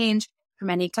exchange from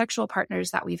any sexual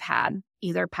partners that we've had,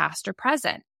 either past or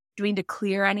present. Do we need to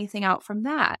clear anything out from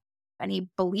that? Any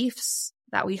beliefs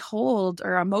that we hold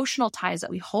or emotional ties that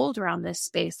we hold around this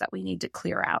space that we need to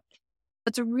clear out?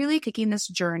 It's really taking this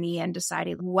journey and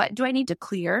deciding, what do I need to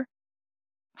clear?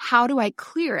 How do I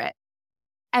clear it?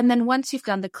 And then once you've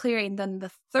done the clearing, then the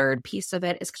third piece of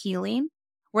it is healing,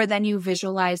 where then you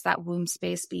visualize that womb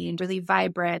space being really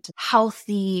vibrant,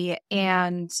 healthy,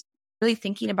 and really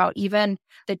thinking about even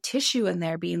the tissue in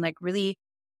there being like really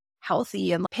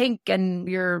healthy and pink and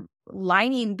your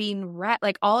lining being red,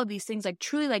 like all of these things, like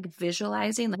truly like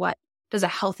visualizing what does a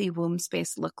healthy womb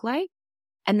space look like,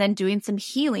 and then doing some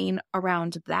healing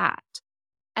around that.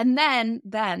 And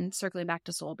then circling back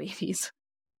to soul babies.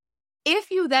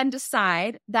 If you then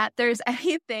decide that there's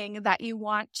anything that you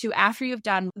want to, after you've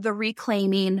done the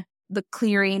reclaiming, the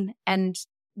clearing, and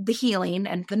the healing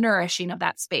and the nourishing of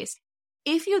that space,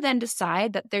 if you then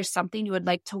decide that there's something you would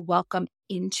like to welcome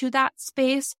into that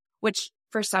space, which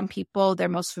For some people, they're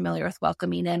most familiar with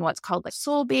welcoming in what's called like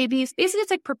soul babies. Basically,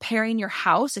 it's like preparing your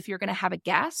house if you're going to have a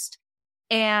guest.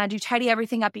 And you tidy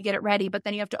everything up, you get it ready, but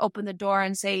then you have to open the door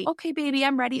and say, okay, baby,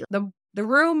 I'm ready. The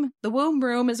womb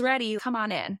room is ready. Come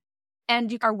on in.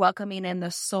 And you are welcoming in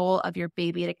the soul of your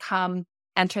baby to come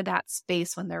enter that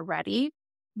space when they're ready.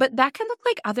 But that can look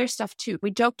like other stuff too.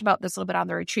 We joked about this a little bit on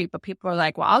the retreat, but people are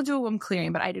like, well, I'll do a womb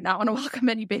clearing, but I do not want to welcome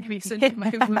any babies into my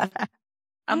womb.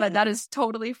 I'm like, that is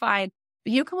totally fine.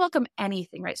 But you can welcome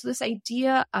anything, right? So this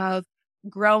idea of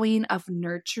growing, of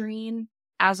nurturing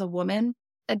as a woman,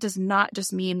 that does not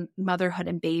just mean motherhood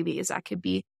and babies. That could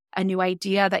be a new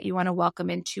idea that you want to welcome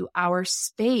into our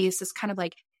space, this kind of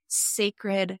like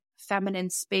sacred feminine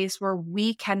space where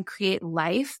we can create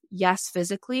life, yes,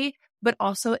 physically, but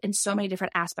also in so many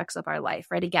different aspects of our life,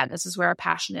 right? Again, this is where our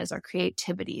passion is, our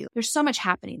creativity. There's so much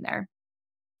happening there.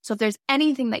 So if there's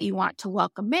anything that you want to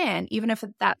welcome in, even if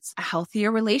that's a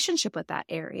healthier relationship with that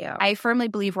area, I firmly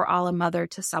believe we're all a mother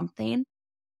to something,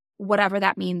 whatever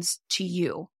that means to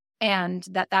you. And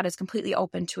that is completely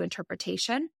open to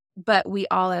interpretation. But we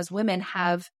all as women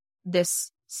have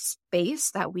this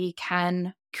space that we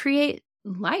can create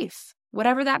life,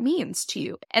 whatever that means to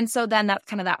you. And so then that's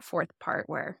kind of that fourth part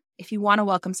where if you want to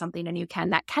welcome something and you can,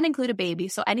 that can include a baby.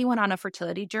 So anyone on a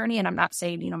fertility journey, and I'm not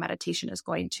saying, meditation is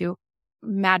going to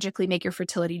magically make your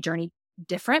fertility journey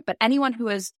different, but anyone who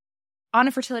is on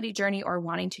a fertility journey or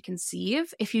wanting to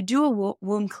conceive, if you do a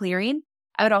womb clearing,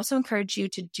 I would also encourage you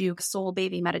to do soul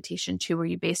baby meditation too, where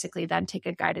you basically then take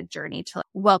a guided journey to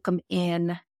welcome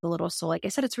in the little soul. Like I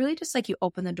said, it's really just like you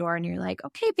open the door and you're like,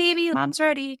 okay, baby, mom's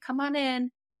ready. Come on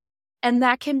in. And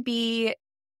that can be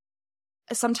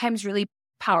sometimes really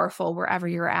powerful wherever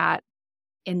you're at.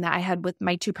 In that I had with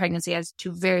my 2 pregnancies, I had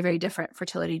 2 very, very different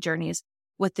fertility journeys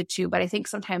with the 2. But I think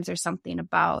sometimes there's something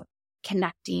about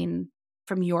connecting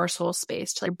from your soul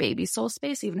space to your baby's soul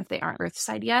space, even if they aren't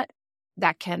earthside yet,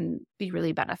 that can be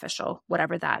really beneficial,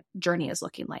 whatever that journey is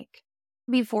looking like.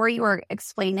 Before you were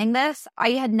explaining this,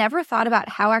 I had never thought about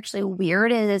how actually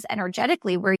weird it is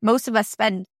energetically, where most of us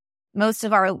spend most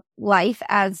of our life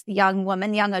as young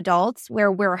women, young adults,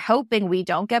 where we're hoping we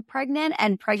don't get pregnant,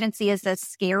 and pregnancy is a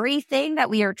scary thing that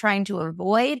we are trying to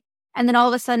avoid. And then all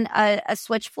of a sudden a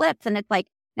switch flips and it's like,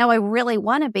 now I really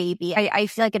want a baby. I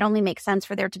feel like it only makes sense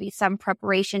for there to be some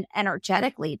preparation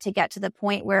energetically to get to the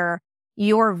point where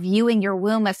you're viewing your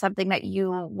womb as something that you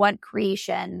want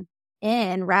creation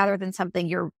in rather than something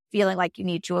you're feeling like you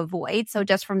need to avoid. So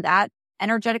just from that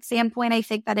energetic standpoint, I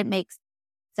think that it makes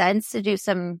sense to do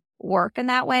some work in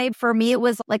that way. For me, it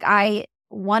was like, I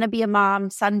want to be a mom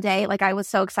someday. Like I was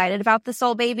so excited about the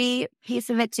soul baby piece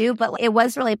of it too, but it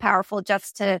was really powerful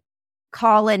just to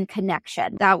call in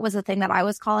connection. That was the thing that I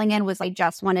was calling in, was I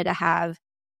just wanted to have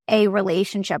a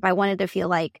relationship. I wanted to feel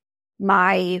like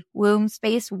my womb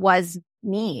space was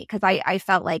me, because I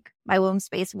felt like my womb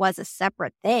space was a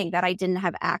separate thing that I didn't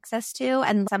have access to.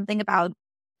 And something about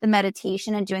the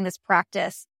meditation and doing this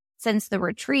practice since the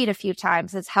retreat a few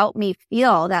times has helped me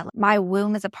feel that my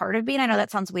womb is a part of me. And I know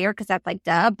that sounds weird because that's like,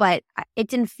 duh, but it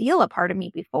didn't feel a part of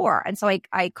me before. And so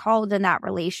I called in that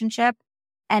relationship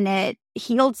and it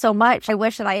healed so much. I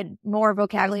wish that I had more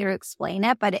vocabulary to explain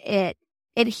it, but it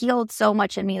healed so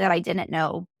much in me that I didn't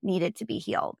know needed to be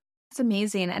healed. It's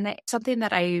amazing. And something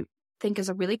that I think is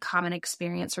a really common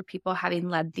experience for people having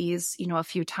led these, a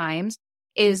few times,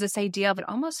 is this idea of it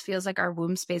almost feels like our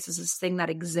womb space is this thing that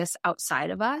exists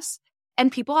outside of us. And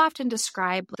people often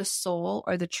describe the soul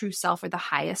or the true self or the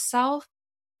highest self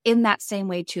in that same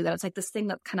way too, that it's like this thing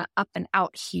that's kind of up and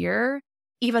out here,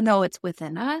 even though it's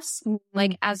within us. Mm-hmm.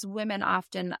 Like as women,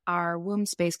 often our womb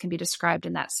space can be described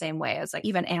in that same way as like,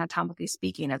 even anatomically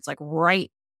speaking, it's like right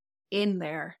in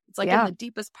there. It's like in the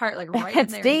deepest part, like right in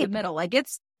there in the middle. Like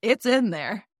it's in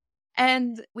there.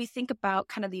 And we think about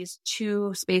kind of these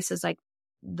 2 spaces, like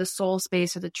the soul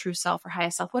space or the true self or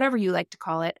highest self, whatever you like to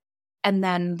call it. And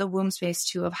then the womb space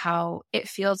too, of how it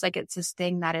feels like it's this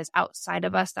thing that is outside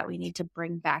of us that we need to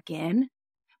bring back in.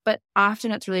 But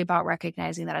often it's really about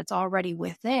recognizing that it's already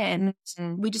within.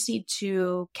 Mm-hmm. We just need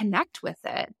to connect with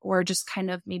it, or just kind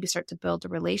of maybe start to build a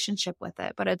relationship with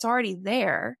it, but it's already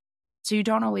there. So you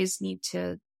don't always need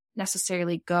to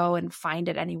necessarily go and find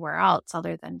it anywhere else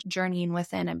other than journeying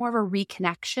within, and more of a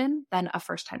reconnection than a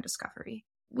first-time discovery.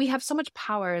 We have so much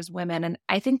power as women, and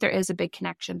I think there is a big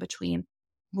connection between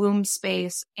womb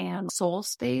space and soul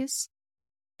space.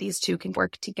 These 2 can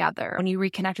work together. When you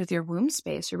reconnect with your womb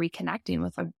space, you're reconnecting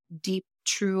with a deep,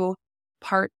 true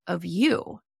part of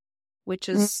you, which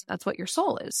is, that's what your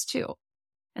soul is too.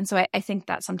 And so I think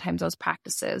that sometimes those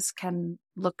practices can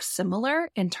look similar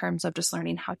in terms of just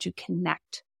learning how to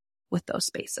connect with those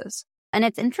spaces. And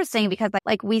it's interesting because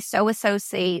like we so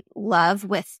associate love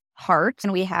with heart,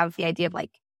 and we have the idea of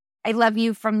like, I love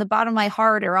you from the bottom of my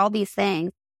heart or all these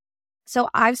things. So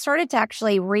I've started to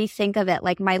actually rethink of it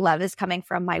like my love is coming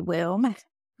from my womb.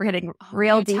 We're getting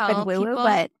real deep and woo-woo,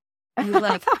 but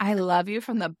like, I love you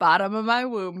from the bottom of my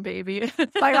womb, baby.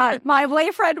 my God, my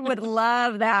boyfriend would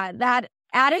love that. That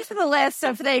added to the list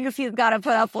of things he's got to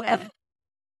put up with.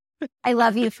 I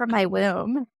love you from my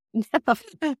womb. That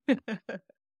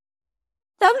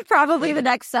was probably the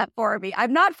next step for me.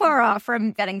 I'm not far off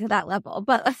from getting to that level,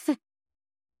 but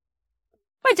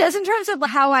just in terms of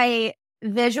how I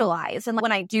visualize, and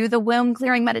when I do the womb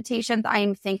clearing meditations,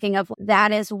 I'm thinking of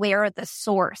that is where the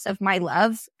source of my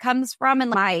love comes from,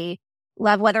 and my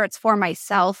love, whether it's for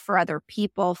myself, for other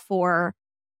people, for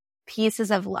pieces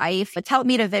of life. It's helped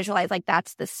me to visualize like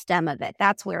that's the stem of it.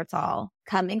 That's where it's all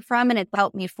coming from, and it's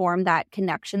helped me form that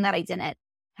connection that I didn't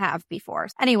have before.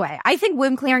 Anyway, I think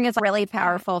womb clearing is really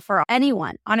powerful for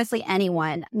anyone, honestly,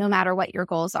 anyone, no matter what your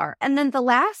goals are. And then the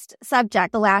last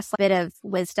subject, the last bit of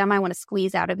wisdom I want to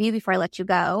squeeze out of you before I let you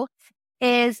go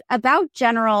is about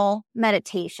general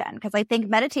meditation. Because I think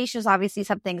meditation is obviously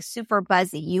something super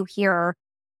buzzy. You hear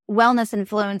wellness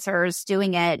influencers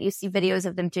doing it. You see videos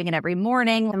of them doing it every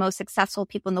morning. The most successful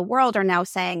people in the world are now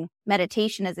saying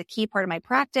meditation is a key part of my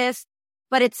practice.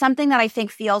 But it's something that I think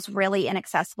feels really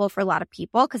inaccessible for a lot of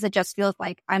people because it just feels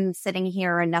like I'm sitting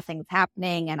here and nothing's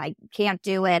happening and I can't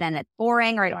do it and it's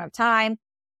boring or I don't have time.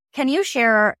 Can you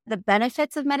share the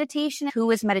benefits of meditation?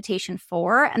 Who is meditation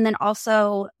for? And then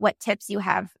also what tips you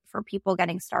have for people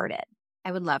getting started?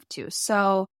 I would love to.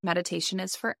 So meditation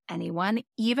is for anyone,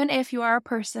 even if you are a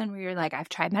person where you're like, I've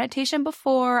tried meditation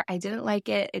before. I didn't like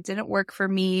it. It didn't work for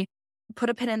me. Put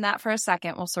a pin in that for a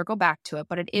second. We'll circle back to it,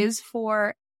 but it is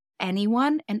for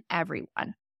anyone and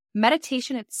everyone.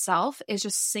 Meditation itself is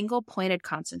just single pointed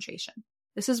concentration.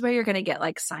 This is where you're going to get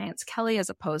like science Kelly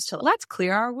as opposed to let's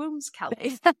clear our wombs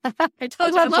Kelly. I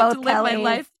told you I love to live my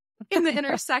life in the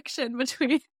intersection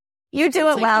between you do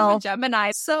it well.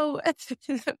 Gemini. So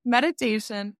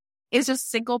meditation is just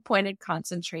single pointed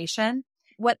concentration.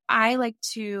 What I like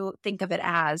to think of it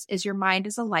as is your mind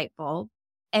is a light bulb.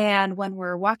 And when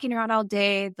we're walking around all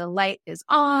day, the light is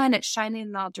on, it's shining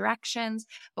in all directions.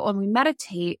 But when we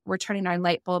meditate, we're turning our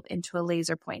light bulb into a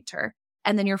laser pointer.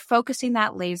 And then you're focusing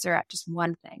that laser at just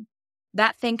one thing.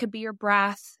 That thing could be your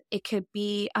breath. It could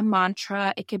be a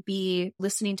mantra. It could be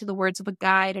listening to the words of a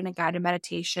guide in a guided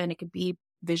meditation. It could be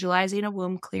visualizing a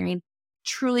womb clearing.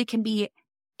 Truly can be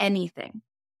anything.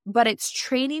 But it's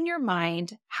training your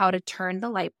mind how to turn the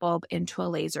light bulb into a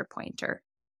laser pointer.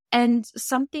 And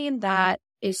something that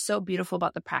is so beautiful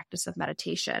about the practice of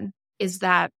meditation is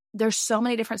that there's so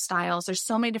many different styles. There's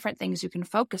so many different things you can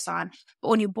focus on. But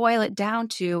when you boil it down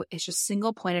to, it's just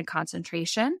single pointed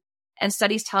concentration. And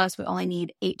studies tell us we only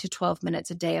need 8 to 12 minutes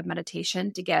a day of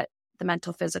meditation to get the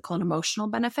mental, physical, and emotional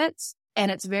benefits. And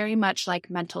it's very much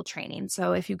like mental training.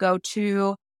 So if you go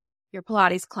to your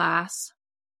Pilates class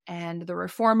and the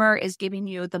reformer is giving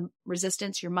you the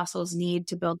resistance your muscles need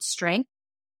to build strength,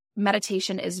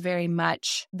 meditation is very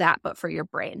much that, but for your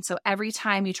brain. So every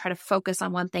time you try to focus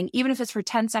on one thing, even if it's for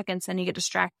 10 seconds, then you get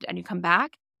distracted and you come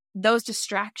back, those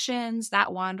distractions,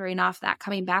 that wandering off, that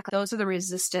coming back, those are the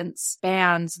resistance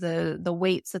bands, the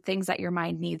weights, the things that your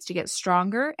mind needs to get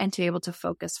stronger and to be able to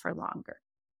focus for longer.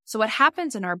 So what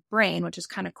happens in our brain, which is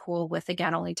kind of cool with,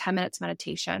 again, only 10 minutes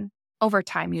meditation over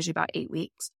time, usually about 8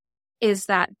 weeks, is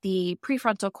that the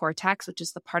prefrontal cortex, which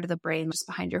is the part of the brain just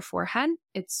behind your forehead,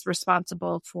 it's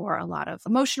responsible for a lot of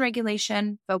emotion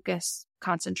regulation, focus,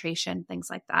 concentration, things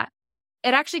like that.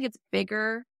 It actually gets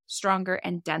bigger, stronger,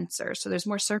 and denser. So there's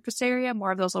more surface area,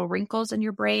 more of those little wrinkles in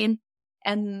your brain.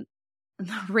 And the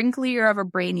wrinklier of a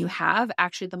brain you have,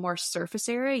 actually the more surface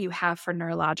area you have for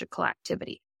neurological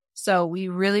activity. So we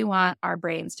really want our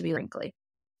brains to be wrinkly.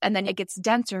 And then it gets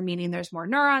denser, meaning there's more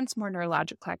neurons, more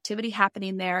neurological activity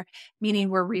happening there, meaning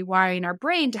we're rewiring our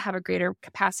brain to have a greater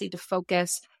capacity to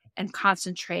focus and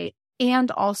concentrate. And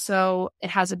also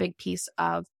it has a big piece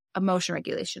of emotion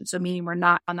regulation. So meaning we're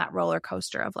not on that roller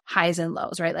coaster of highs and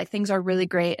lows, right? Like things are really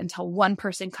great until one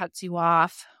person cuts you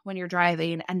off when you're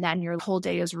driving and then your whole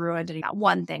day is ruined and that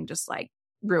one thing just like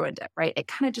ruined it, right? It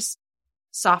kind of just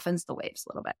softens the waves a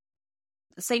little bit.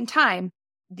 At the same time,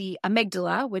 the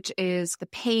amygdala, which is the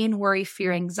pain, worry,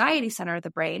 fear, anxiety center of the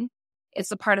brain, it's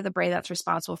the part of the brain that's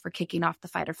responsible for kicking off the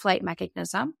fight or flight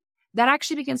mechanism, that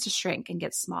actually begins to shrink and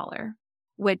get smaller,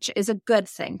 which is a good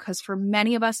thing because for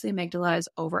many of us, the amygdala is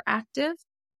overactive.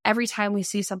 Every time we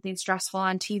see something stressful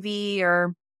on TV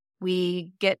or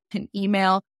we get an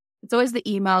email, it's always the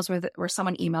emails where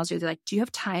someone emails you, they're like, do you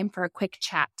have time for a quick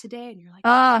chat today? And you're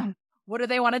like, what do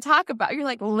they want to talk about? You're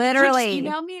like, literally, just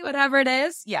email me, whatever it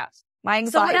is. Yes. My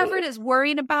anxiety. So whatever it is,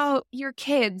 worrying about your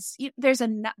kids,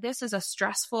 this is a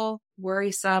stressful,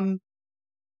 worrisome,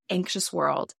 anxious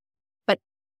world. But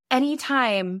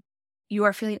anytime you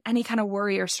are feeling any kind of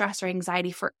worry or stress or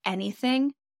anxiety for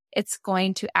anything, it's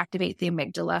going to activate the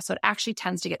amygdala. So it actually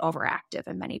tends to get overactive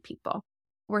in many people.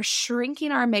 We're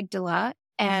shrinking our amygdala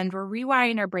and we're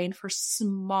rewiring our brain for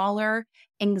smaller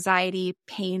anxiety,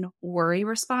 pain, worry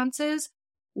responses.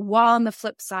 While on the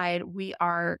flip side, we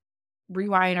are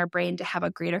rewiring our brain to have a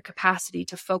greater capacity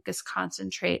to focus,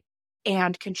 concentrate,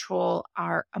 and control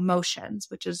our emotions,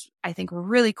 which is, I think,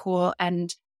 really cool.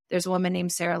 And there's a woman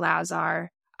named Sarah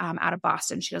Lazar out of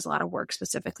Boston. She does a lot of work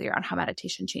specifically around how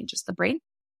meditation changes the brain.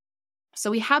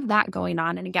 So we have that going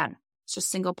on. And again, it's just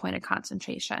single point of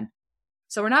concentration.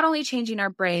 So we're not only changing our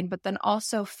brain, but then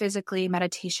also physically,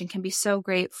 meditation can be so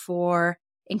great for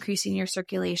increasing your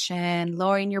circulation,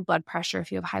 lowering your blood pressure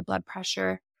if you have high blood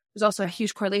pressure. There's also a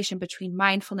huge correlation between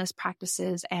mindfulness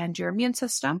practices and your immune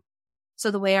system.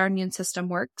 So the way our immune system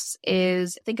works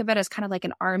is, think of it as kind of like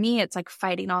an army. It's like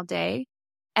fighting all day.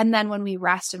 And then when we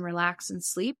rest and relax and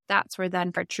sleep, that's where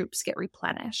then our troops get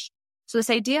replenished. So this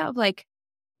idea of like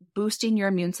boosting your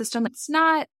immune system, it's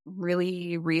not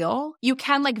really real. You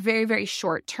can like very, very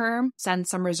short term send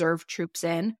some reserve troops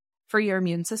in for your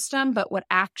immune system. But what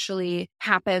actually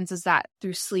happens is that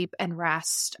through sleep and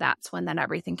rest, that's when then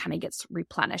everything kind of gets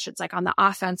replenished. It's like on the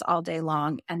offense all day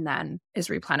long and then is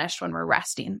replenished when we're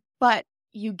resting. But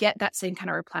you get that same kind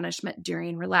of replenishment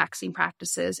during relaxing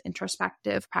practices,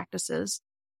 introspective practices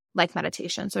like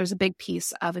meditation. So there's a big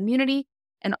piece of immunity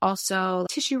and also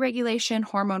tissue regulation,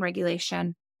 hormone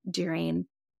regulation during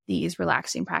these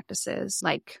relaxing practices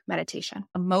like meditation.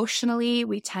 Emotionally,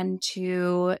 we tend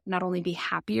to not only be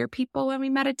happier people when we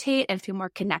meditate and feel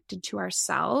more connected to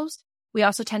ourselves, we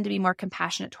also tend to be more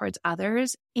compassionate towards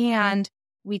others. And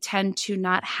we tend to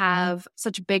not have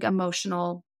such big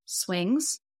emotional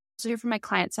swings. So here for my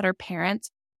clients that are parents,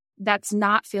 that's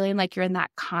not feeling like you're in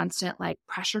that constant like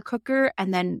pressure cooker.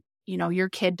 And then, your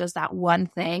kid does that one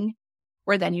thing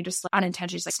where then you just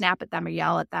unintentionally like snap at them or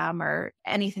yell at them or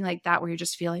anything like that, where you're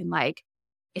just feeling like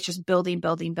it's just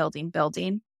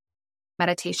building.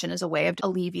 Meditation is a way of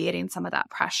alleviating some of that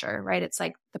pressure, right? It's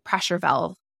like the pressure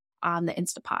valve on the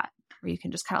Instapot where you can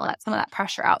just kind of let some of that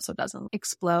pressure out so it doesn't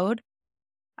explode.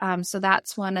 So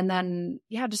that's one. And then,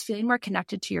 just feeling more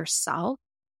connected to yourself,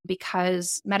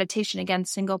 because meditation, again,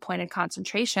 single pointed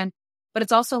concentration, but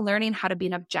it's also learning how to be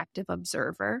an objective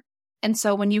observer. And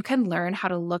so when you can learn how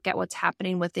to look at what's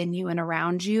happening within you and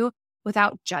around you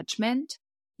without judgment,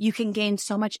 you can gain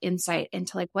so much insight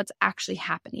into like what's actually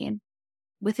happening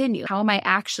within you. How am I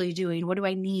actually doing? What do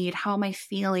I need? How am I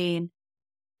feeling?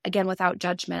 Again, without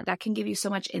judgment, that can give you so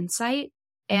much insight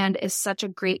and is such a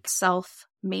great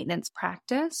self-maintenance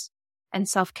practice and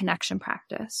self-connection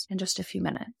practice in just a few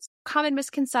minutes. Common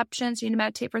misconceptions: you need to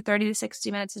meditate for 30 to 60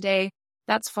 minutes a day.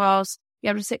 That's false. You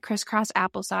have to sit crisscross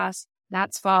applesauce.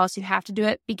 That's false. You have to do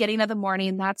it beginning of the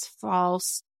morning. That's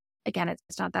false. Again,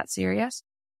 it's not that serious.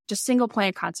 Just single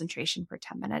point of concentration for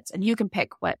 10 minutes, and you can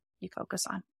pick what you focus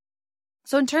on.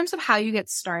 So in terms of how you get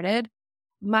started,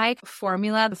 my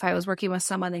formula, if I was working with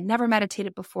someone, they never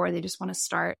meditated before, they just want to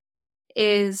start,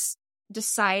 is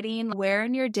deciding where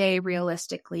in your day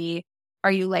realistically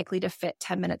are you likely to fit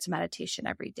 10 minutes of meditation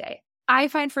every day. I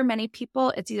find for many people,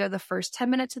 it's either the first 10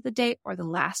 minutes of the day or the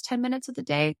last 10 minutes of the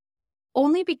day,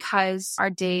 only because our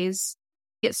days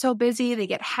get so busy, they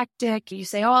get hectic. You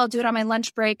say, I'll do it on my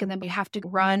lunch break, and then we have to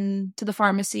run to the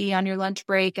pharmacy on your lunch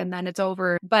break, and then it's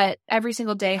over. But every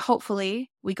single day,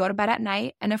 hopefully, we go to bed at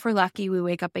night, and if we're lucky, we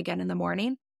wake up again in the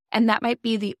morning. And that might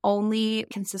be the only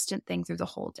consistent thing through the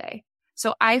whole day.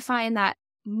 So I find that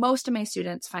most of my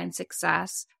students find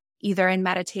success either in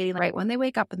meditating right when they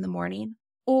wake up in the morning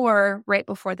or right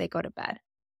before they go to bed.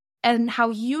 And how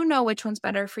you know which one's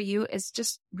better for you is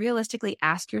just realistically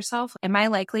ask yourself, am I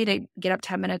likely to get up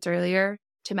 10 minutes earlier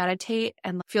to meditate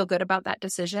and feel good about that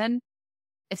decision?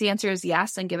 If the answer is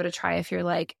yes, then give it a try. If you're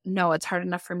like, no, it's hard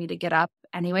enough for me to get up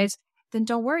anyways, then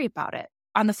don't worry about it.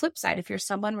 On the flip side, if you're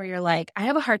someone where you're like, I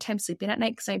have a hard time sleeping at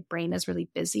night because my brain is really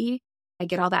busy, I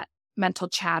get all that mental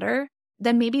chatter,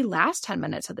 then maybe last 10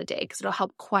 minutes of the day, because it'll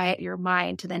help quiet your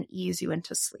mind to then ease you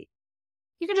into sleep.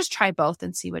 You can just try both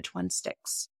and see which one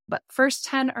sticks. But first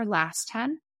 10 or last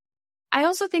 10. I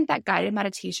also think that guided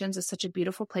meditations is such a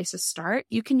beautiful place to start.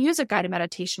 You can use a guided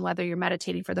meditation, whether you're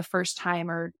meditating for the first time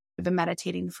or you've been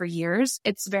meditating for years.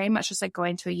 It's very much just like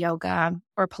going to a yoga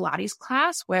or Pilates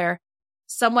class where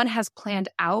someone has planned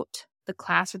out the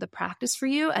class or the practice for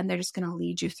you, and they're just going to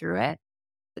lead you through it.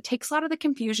 It takes a lot of the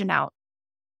confusion out.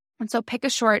 And so pick a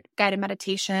short guided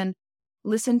meditation,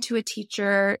 listen to a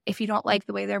teacher. If you don't like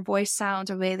the way their voice sounds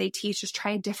or the way they teach, just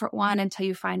try a different one until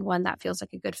you find one that feels like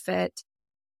a good fit.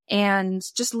 And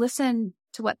just listen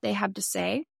to what they have to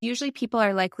say. Usually people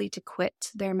are likely to quit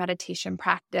their meditation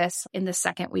practice in the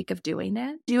second week of doing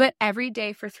it. Do it every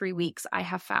day for 3 weeks. I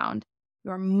have found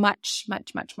you're much,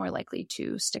 much, much more likely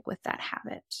to stick with that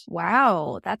habit.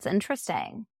 Wow, that's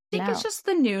interesting. I think it's just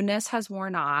the newness has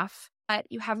worn off, but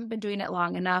you haven't been doing it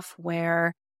long enough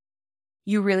where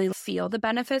you really feel the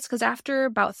benefits. Because after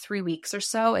about 3 weeks or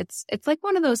so, it's like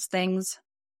one of those things,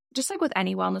 just like with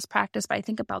any wellness practice, but I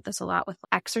think about this a lot with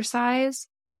exercise.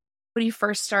 When you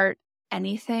first start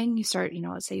anything, you start,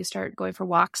 let's say you start going for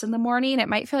walks in the morning, it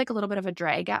might feel like a little bit of a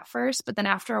drag at first, but then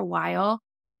after a while,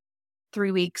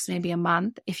 3 weeks, maybe a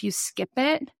month, if you skip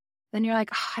it, then you're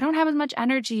like, I don't have as much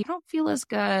energy. I don't feel as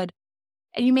good.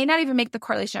 And you may not even make the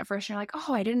correlation at first. You're like,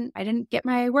 I didn't get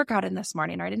my workout in this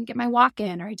morning, or I didn't get my walk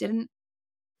in, or I didn't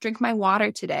drink my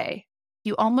water today.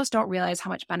 You almost don't realize how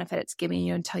much benefit it's giving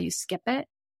you until you skip it.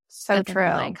 So true.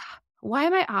 Like, why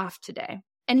am I off today?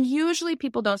 And usually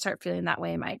people don't start feeling that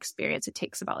way in my experience. It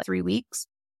takes about 3 weeks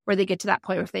where they get to that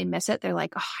point where if they miss it, they're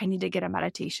like, I need to get a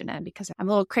meditation in because I'm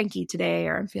a little cranky today,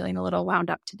 or I'm feeling a little wound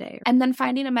up today. And then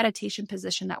finding a meditation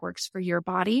position that works for your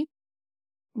body,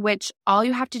 which all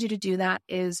you have to do to do that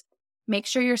is make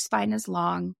sure your spine is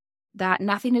long, that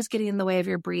nothing is getting in the way of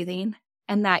your breathing,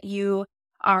 and that you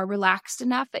are relaxed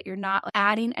enough that you're not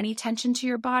adding any tension to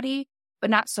your body, but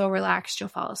not so relaxed you'll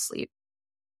fall asleep.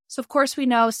 So of course we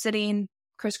know sitting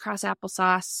crisscross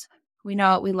applesauce, we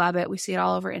know it, we love it, we see it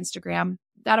all over Instagram.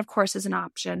 That of course is an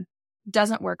option.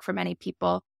 Doesn't work for many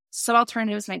people. Some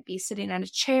alternatives might be sitting in a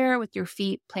chair with your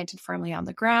feet planted firmly on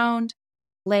the ground,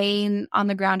 laying on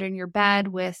the ground in your bed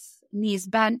with knees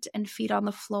bent and feet on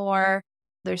the floor.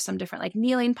 There's some different like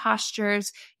kneeling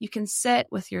postures. You can sit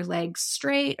with your legs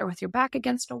straight or with your back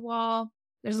against a wall.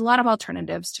 There's a lot of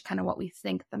alternatives to kind of what we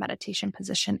think the meditation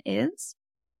position is.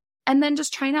 And then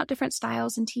just trying out different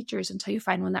styles and teachers until you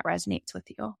find one that resonates with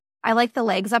you. I like the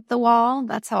legs up the wall.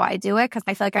 That's how I do it because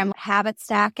I feel like I'm habit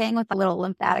stacking with a little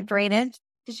lymphatic drainage.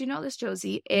 Did you know this,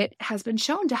 Josie? It has been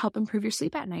shown to help improve your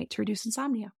sleep at night to reduce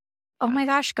insomnia. Oh my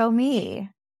gosh, go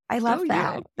me. I love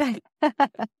Go that.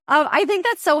 I think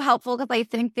that's so helpful because I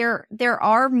think there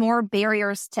are more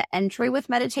barriers to entry with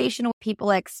meditation.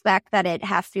 People expect that it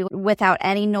has to be without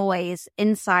any noise,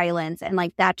 in silence, and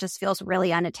like that just feels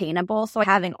really unattainable. So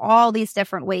having all these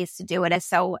different ways to do it is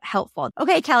so helpful.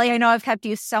 Okay, Kelly, I know I've kept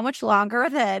you so much longer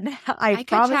than I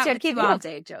promised I'd keep you all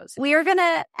day, Josie. We are going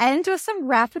to end with some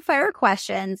rapid fire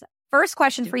questions. First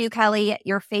question for you, Kelly,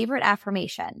 your favorite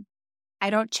affirmation? I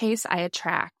don't chase, I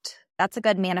attract. That's a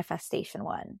good manifestation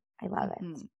one. I love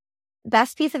it.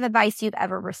 Best piece of advice you've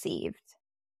ever received?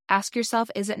 Ask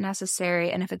yourself, is it necessary?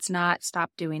 And if it's not,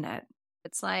 stop doing it.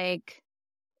 It's like,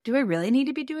 do I really need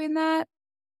to be doing that?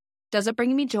 Does it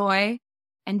bring me joy?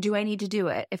 And do I need to do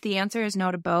it? If the answer is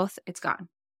no to both, it's gone.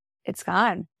 It's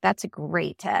gone. That's a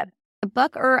great tip. A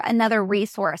book or another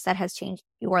resource that has changed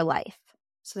your life?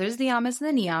 So there's The Yamas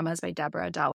and the Niyamas by Deborah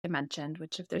Adele I mentioned,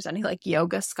 which if there's any like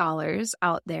yoga scholars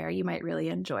out there, you might really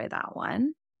enjoy that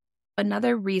one.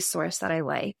 Another resource that I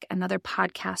like, another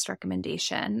podcast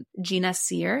recommendation, Gina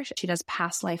Sear. She does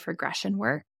past life regression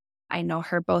work. I know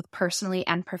her both personally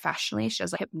and professionally. She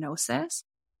does hypnosis.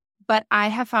 But I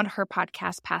have found her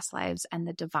podcast, Past Lives and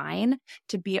the Divine,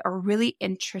 to be a really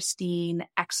interesting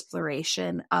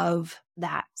exploration of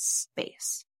that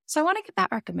space. So I want to give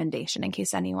that recommendation in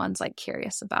case anyone's like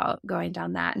curious about going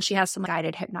down that. And she has some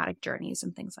guided hypnotic journeys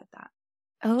and things like that.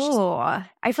 Oh,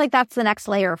 I feel like that's the next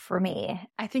layer for me.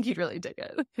 I think you'd really dig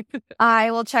it.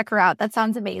 I will check her out. That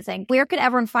sounds amazing. Where can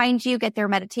everyone find you, get their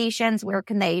meditations? Where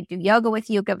can they do yoga with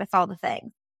you? Give us all the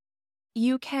things.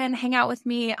 You can hang out with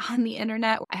me on the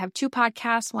internet. I have 2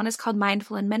 podcasts. One is called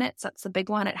Mindful in Minutes. That's the big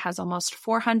one. It has almost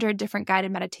 400 different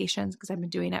guided meditations because I've been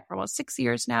doing it for almost 6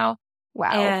 years now.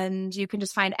 Wow. And you can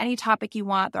just find any topic you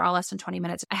want. They're all less than 20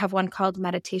 minutes. I have one called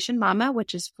Meditation Mama,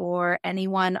 which is for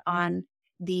anyone on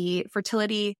the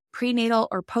fertility, prenatal,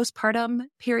 or postpartum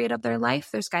period of their life.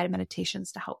 There's guided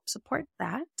meditations to help support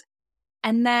that.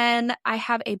 And then I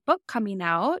have a book coming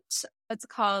out. It's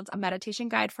called A Meditation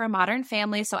Guide for a Modern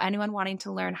Family. So anyone wanting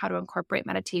to learn how to incorporate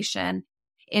meditation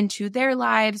into their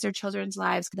lives, their children's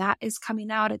lives, that is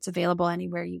coming out. It's available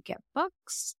anywhere you get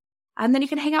books. And then you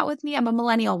can hang out with me. I'm a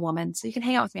millennial woman, so you can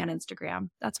hang out with me on Instagram.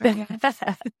 That's where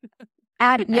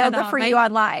Add yoga for you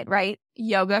online, right?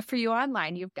 Yoga for you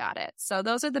online. You've got it. So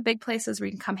those are the big places where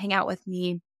you can come hang out with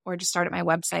me or just start at my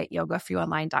website,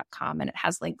 yogaforyouonline.com. And it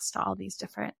has links to all these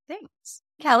different things.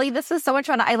 Kelly, this was so much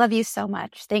fun. I love you so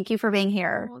much. Thank you for being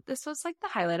here. Well, this was like the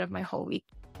highlight of my whole week.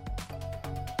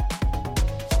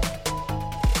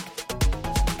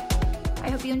 I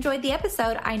hope you enjoyed the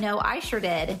episode. I know I sure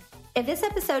did. If this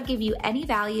episode gave you any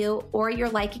value or you're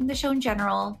liking the show in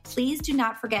general, please do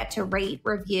not forget to rate,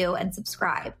 review, and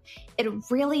subscribe. It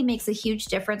really makes a huge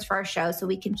difference for our show so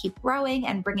we can keep growing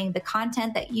and bringing the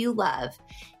content that you love.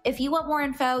 If you want more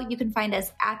info, you can find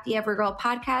us at The Evergirl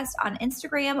Podcast on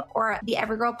Instagram or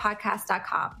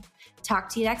theevergirlpodcast.com. Talk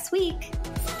to you next week.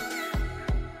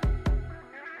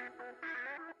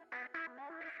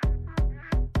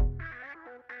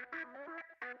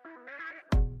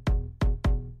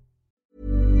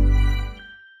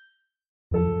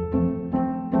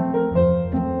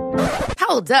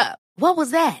 Hold up. What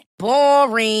was that?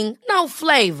 Boring. No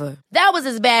flavor. That was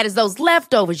as bad as those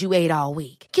leftovers you ate all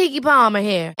week. Keke Palmer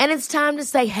here. And it's time to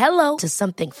say hello to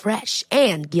something fresh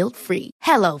and guilt-free.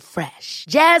 Hello Fresh.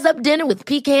 Jazz up dinner with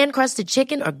pecan-crusted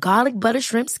chicken or garlic butter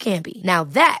shrimp scampi. Now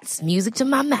that's music to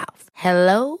my mouth.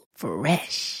 Hello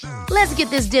Fresh. Let's get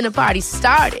this dinner party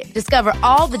started. Discover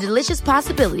all the delicious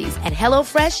possibilities at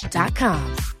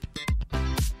HelloFresh.com.